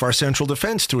future-proof our central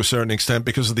defence to a certain extent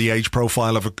because of the age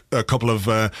profile of a couple of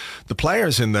the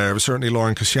players in there. Certainly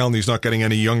Laurent Koscielny's not getting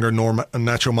any younger, nor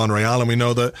Nacho Monreal, and we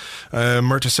know that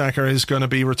Mertesacker is going to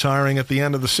be retiring at the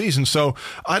end of the season. So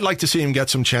I'd like to see him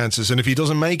get some chances, and if he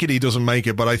doesn't make it, he doesn't make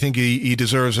it, but I think think he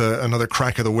deserves another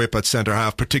crack of the whip at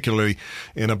centre-half, particularly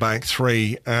in a back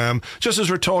three. Just as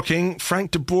we're talking,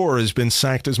 Frank de Boer has been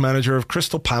sacked as manager of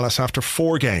Crystal Palace after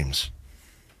 4 games.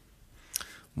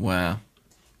 Wow.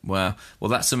 Well,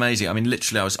 that's amazing. I mean,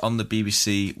 literally, I was on the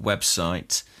BBC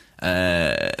website,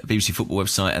 BBC Football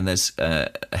website, and there's a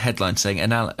headline saying,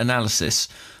 analysis,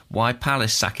 why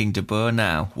Palace sacking De Boer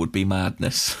now would be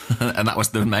madness. And that was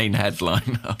the main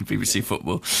headline on BBC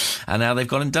Football. And now they've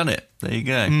gone and done it. There you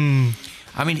go.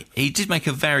 I mean, he did make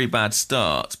a very bad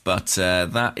start, but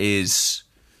that is...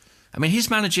 I mean, his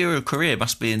managerial career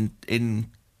must be in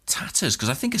tatters, because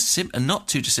I think a not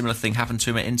too dissimilar thing happened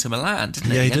to him at Inter Milan,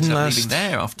 didn't it? Yeah, he ended didn't up last leaving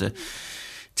there after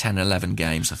 10, 11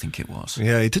 games, I think it was.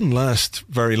 Yeah, he didn't last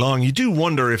very long. You do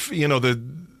wonder if, the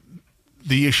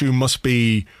issue must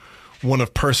be one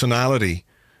of personality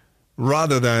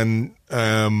rather than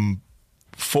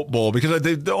football,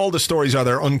 because all the stories are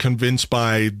they're unconvinced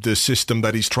by the system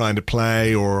that he's trying to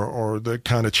play or the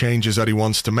kind of changes that he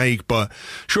wants to make. But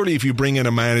surely if you bring in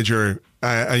a manager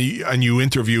and you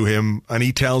interview him and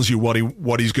he tells you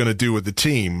what he's going to do with the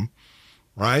team,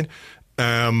 right?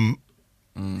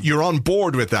 You're on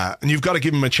board with that, and you've got to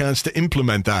give him a chance to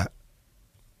implement that.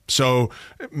 So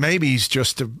maybe he's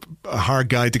just a hard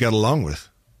guy to get along with.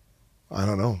 I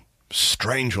don't know.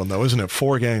 Strange one though, isn't it?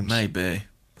 4 games. Maybe.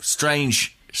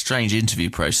 Strange interview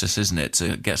process, isn't it,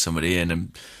 to get somebody in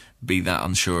and be that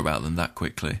unsure about them that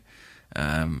quickly.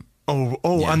 Yeah.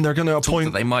 And they're going to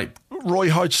appoint Roy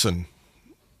Hodgson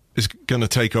is going to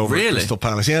take over Crystal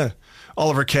Palace. Yeah.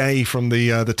 Oliver Kay from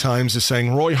the Times is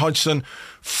saying Roy Hodgson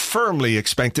firmly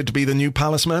expected to be the new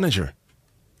Palace manager.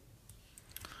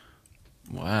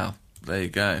 Wow, there you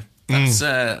go. That's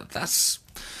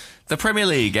the Premier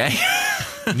League, eh?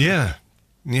 Yeah.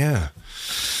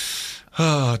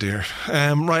 Oh dear.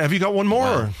 Right, have you got one more?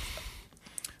 Wow.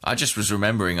 I just was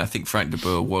remembering, I think Frank de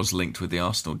Boer was linked with the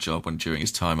Arsenal job during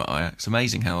his time at Ajax.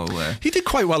 Amazing how... he did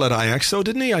quite well at Ajax, though,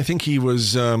 didn't he? I think he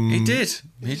was... He did.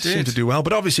 Seemed to do well.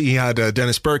 But obviously he had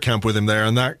Dennis Bergkamp with him there,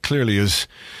 and that clearly is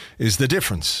the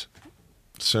difference.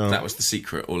 So that was the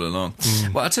secret all along.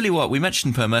 Well, I'll tell you what, we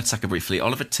mentioned Per Mertesacker briefly.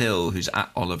 Oliver Till, who's at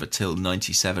Oliver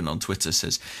Till97 on Twitter,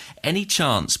 says, any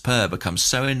chance Per becomes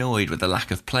so annoyed with the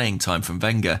lack of playing time from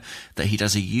Wenger that he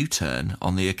does a U-turn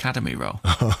on the academy role?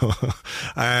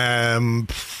 I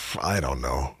don't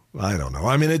know.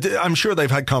 I mean, I'm sure they've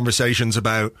had conversations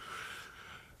about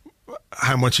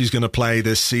how much he's going to play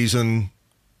this season.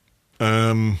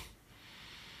 It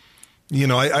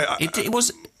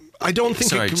was... I don't think...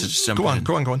 Sorry to just jump in.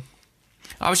 Go on.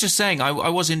 I was just saying, I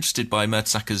was interested by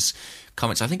Mertesacker's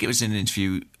comments. I think it was in an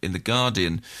interview in The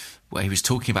Guardian where he was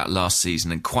talking about last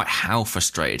season and quite how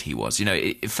frustrated he was.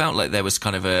 It felt like there was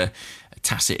kind of a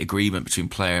tacit agreement between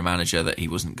player and manager that he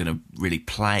wasn't going to really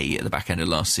play at the back end of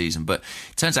last season. But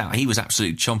it turns out he was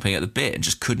absolutely chomping at the bit and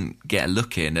just couldn't get a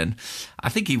look in. And I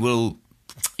think he will...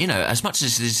 as much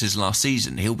as this is his last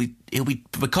season, he'll be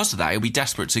because of that, he'll be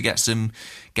desperate to get some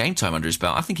game time under his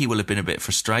belt. I think he will have been a bit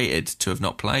frustrated to have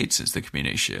not played since the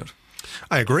Community Shield.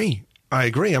 I agree. I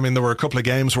mean, there were a couple of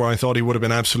games where I thought he would have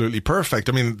been absolutely perfect.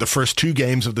 I mean, the first 2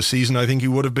 games of the season, I think he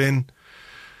would have been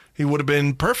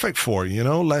perfect for,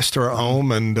 Leicester at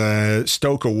home and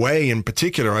Stoke away in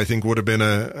particular, I think would have been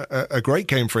a great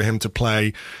game for him to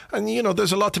play. And,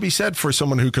 there's a lot to be said for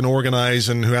someone who can organise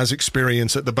and who has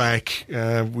experience at the back.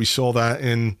 We saw that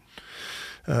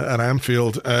at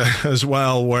Anfield as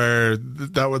well, where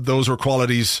those were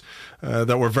qualities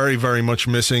that were very, very much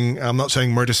missing. I'm not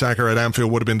saying Mertesacker at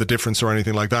Anfield would have been the difference or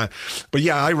anything like that. But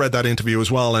yeah, I read that interview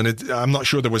as well, and I'm not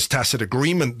sure there was tacit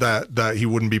agreement that he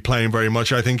wouldn't be playing very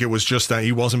much. I think it was just that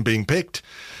he wasn't being picked.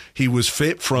 He was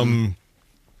fit from,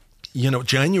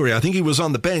 January. I think he was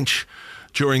on the bench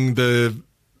during the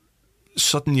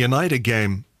Sutton United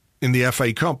game in the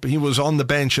FA Cup. He was on the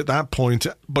bench at that point,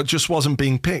 but just wasn't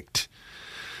being picked.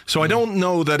 So I don't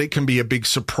know that it can be a big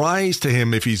surprise to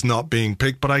him if he's not being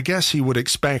picked, but I guess he would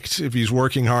expect, if he's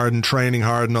working hard and training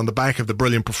hard and on the back of the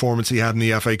brilliant performance he had in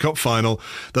the FA Cup final,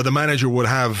 that the manager would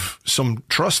have some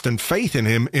trust and faith in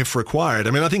him if required.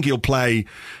 I mean, I think he'll play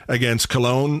against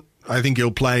Cologne. I think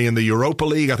he'll play in the Europa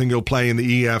League. I think he'll play in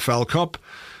the EFL Cup.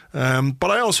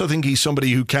 But I also think he's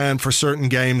somebody who can, for certain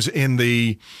games in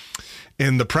the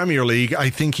Premier League,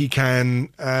 I think he can.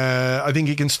 I think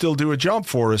he can still do a job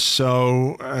for us.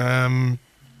 So,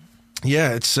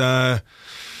 it's a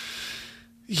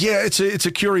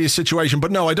curious situation.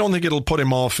 But no, I don't think it'll put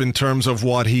him off in terms of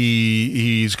what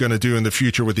he's going to do in the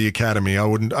future with the academy. I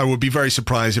would be very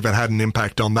surprised if it had an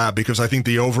impact on that, because I think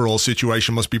the overall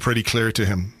situation must be pretty clear to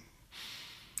him.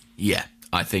 Yeah.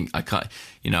 I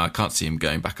can't see him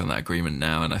going back on that agreement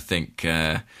now, and I think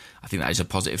that is a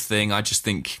positive thing. I just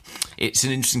think it's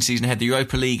an interesting season ahead. The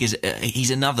Europa League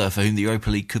he's another for whom the Europa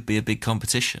League could be a big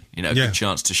competition. A good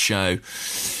chance to show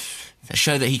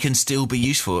that he can still be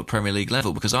useful at Premier League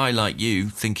level, because I, like you,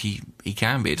 think he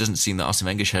can be. It doesn't seem that Arsene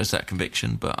Wenger shares that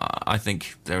conviction, but I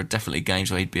think there are definitely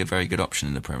games where he'd be a very good option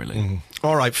in the Premier League. Mm-hmm.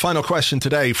 All right, final question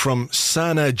today from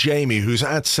Sana Jamie, who's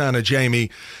at Sana Jamie,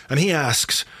 and he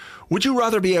asks, would you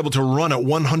rather be able to run at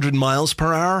 100 miles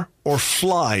per hour or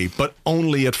fly, but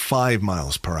only at 5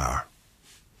 miles per hour?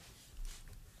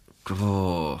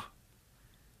 Oh,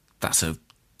 that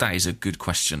is a good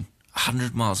question.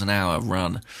 100 miles an hour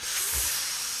run.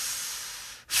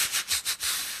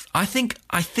 I think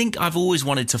I've always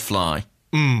wanted to fly.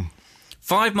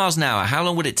 5 miles an hour. How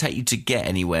long would it take you to get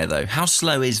anywhere, though? How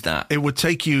slow is that? It would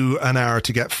take you an hour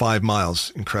to get 5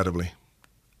 miles, incredibly.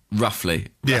 Roughly.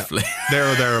 There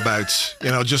or thereabouts.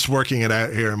 Just working it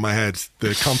out here in my head.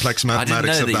 The complex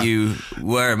mathematics of that. I didn't know that you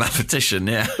were a mathematician,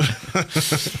 yeah.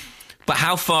 But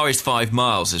how far is 5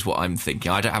 miles is what I'm thinking.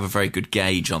 I don't have a very good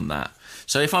gauge on that.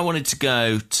 So if I wanted to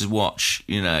go to watch,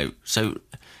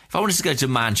 if I wanted to go to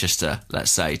Manchester, let's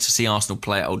say, to see Arsenal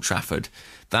play at Old Trafford,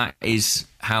 that is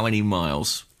how many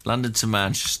miles? London to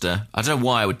Manchester. I don't know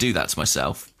why I would do that to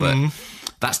myself, but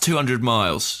that's 200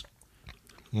 miles.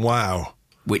 Wow.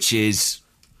 Which is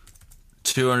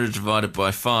 200 divided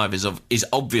by 5 is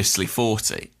obviously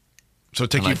 40. So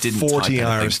it'd take you 40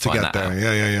 hours to get there.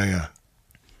 Yeah.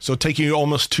 So it'd take you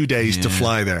almost 2 days to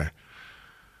fly there.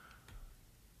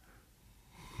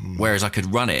 Whereas I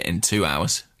could run it in 2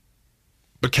 hours.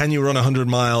 But can you run 100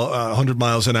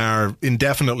 miles an hour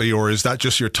indefinitely, or is that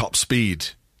just your top speed?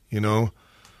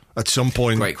 At some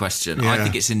point. Great question. Yeah. I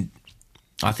think it's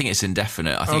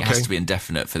indefinite. I think it has to be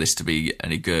indefinite for this to be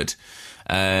any good.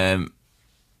 God.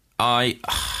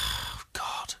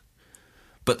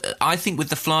 But I think with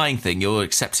the flying thing, you're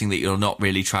accepting that you're not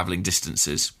really travelling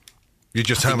distances. You're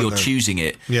choosing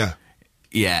it. Yeah.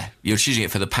 Yeah, you're choosing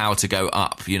it for the power to go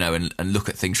up, and look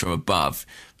at things from above.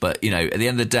 But, at the end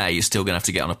of the day, you're still going to have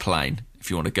to get on a plane if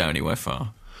you want to go anywhere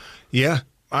far. Yeah,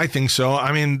 I think so.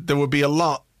 I mean, there would be a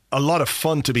lot of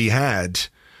fun to be had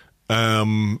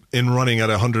in running at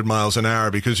 100 miles an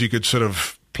hour, because you could sort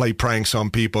of play pranks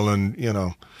on people and,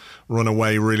 run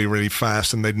away really, really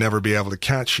fast and they'd never be able to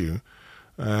catch you.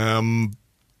 But you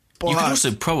could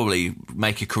also probably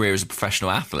make a career as a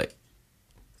professional athlete.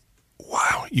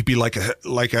 Wow, you'd be like a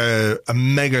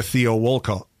mega Theo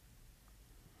Walcott.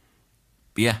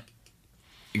 Yeah,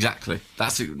 exactly.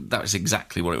 That was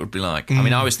exactly what it would be like. I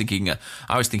mean, I was thinking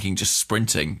just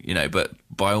sprinting, but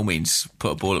by all means,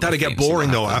 put a ball at. That'd get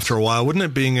boring though after a while, wouldn't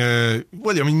it? Being you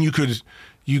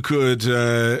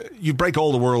break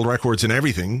all the world records in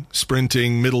everything: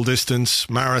 sprinting, middle distance,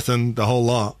 marathon, the whole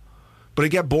lot. But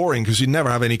it'd get boring because you'd never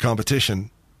have any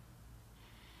competition.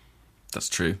 That's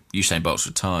true. Usain Bolt's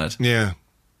retired. Yeah.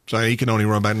 So he can only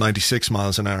run about 96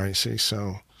 miles an hour, you see.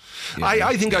 So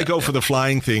I think I'd go for the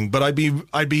flying thing, but I'd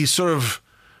just sort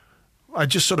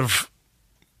of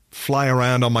fly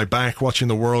around on my back watching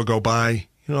the world go by,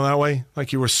 that way,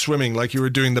 like you were swimming, like you were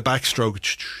doing the backstroke,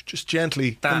 just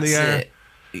gently in the air.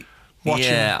 Watching.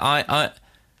 Yeah,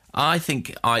 I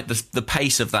think the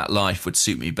pace of that life would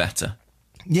suit me better.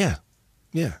 Yeah.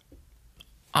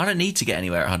 I don't need to get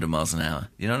anywhere at 100 miles an hour.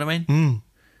 You know what I mean?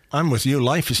 I'm with you.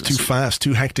 Life is too fast,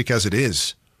 too hectic as it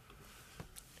is.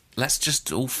 Let's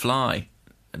just all fly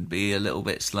and be a little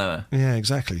bit slower. Yeah,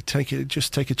 exactly.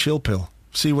 Just take a chill pill.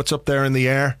 See what's up there in the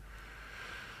air.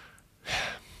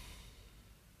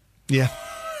 Yeah.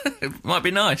 It might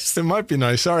be nice. It might be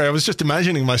nice. Sorry, I was just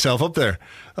imagining myself up there.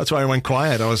 That's why I went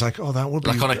quiet. I was like, oh, that would be...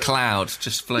 Like on a cloud,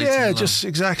 just floating Yeah, along. just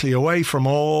exactly. Away from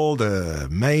all the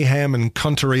mayhem and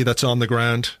cuntery that's on the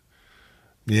ground.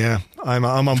 Yeah, I'm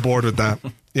on board with that.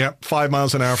 Yeah, 5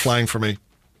 miles an hour flying for me.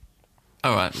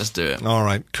 All right, let's do it. All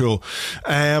right, cool.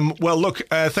 Well, look,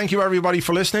 thank you everybody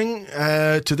for listening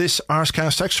to this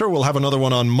Arsecast Extra. We'll have another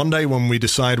one on Monday when we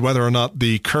decide whether or not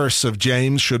the curse of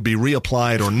James should be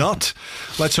reapplied or not.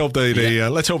 Let's hope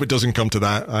let's hope it doesn't come to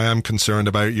that. I am concerned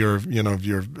about your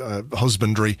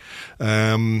husbandry.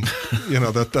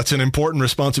 That's an important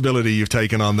responsibility you've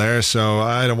taken on there. So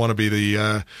I don't want to be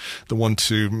the one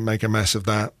to make a mess of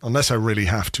that, unless I really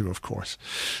have to, of course.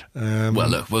 Well,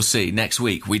 look, we'll see. Next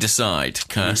week we decide right,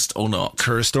 cursed or not.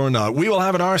 Cursed or not. We will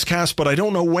have an Arsecast, but I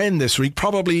don't know when this week.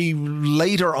 Probably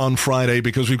later on Friday,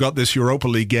 because we've got this Europa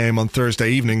League game on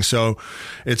Thursday evening. So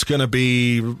it's going to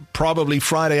be probably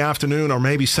Friday afternoon or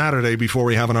maybe Saturday before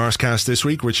we have an Arsecast this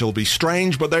week, which will be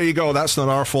strange. But there you go. That's not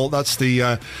our fault. That's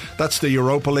the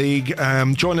Europa League.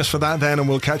 Join us for that then, and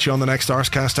we'll catch you on the next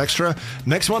Arsecast Extra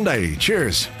next Monday.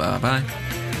 Cheers. Bye-bye.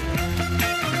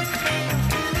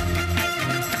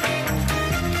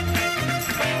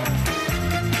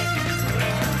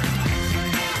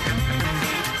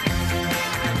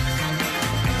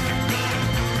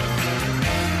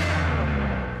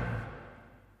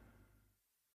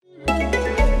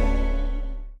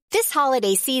 This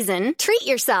holiday season, treat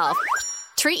yourself.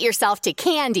 Treat yourself to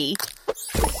candy.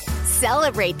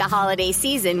 Celebrate the holiday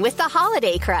season with the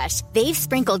Holiday Crush. They've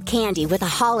sprinkled candy with a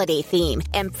holiday theme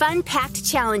and fun-packed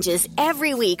challenges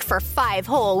every week for 5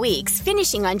 whole weeks,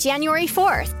 finishing on January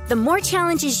 4th. The more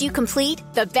challenges you complete,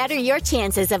 the better your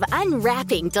chances of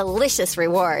unwrapping delicious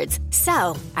rewards.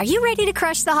 So, are you ready to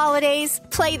crush the holidays?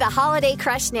 Play the Holiday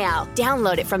Crush now.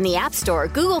 Download it from the App Store,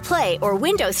 Google Play, or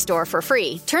Windows Store for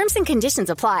free. Terms and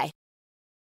conditions apply.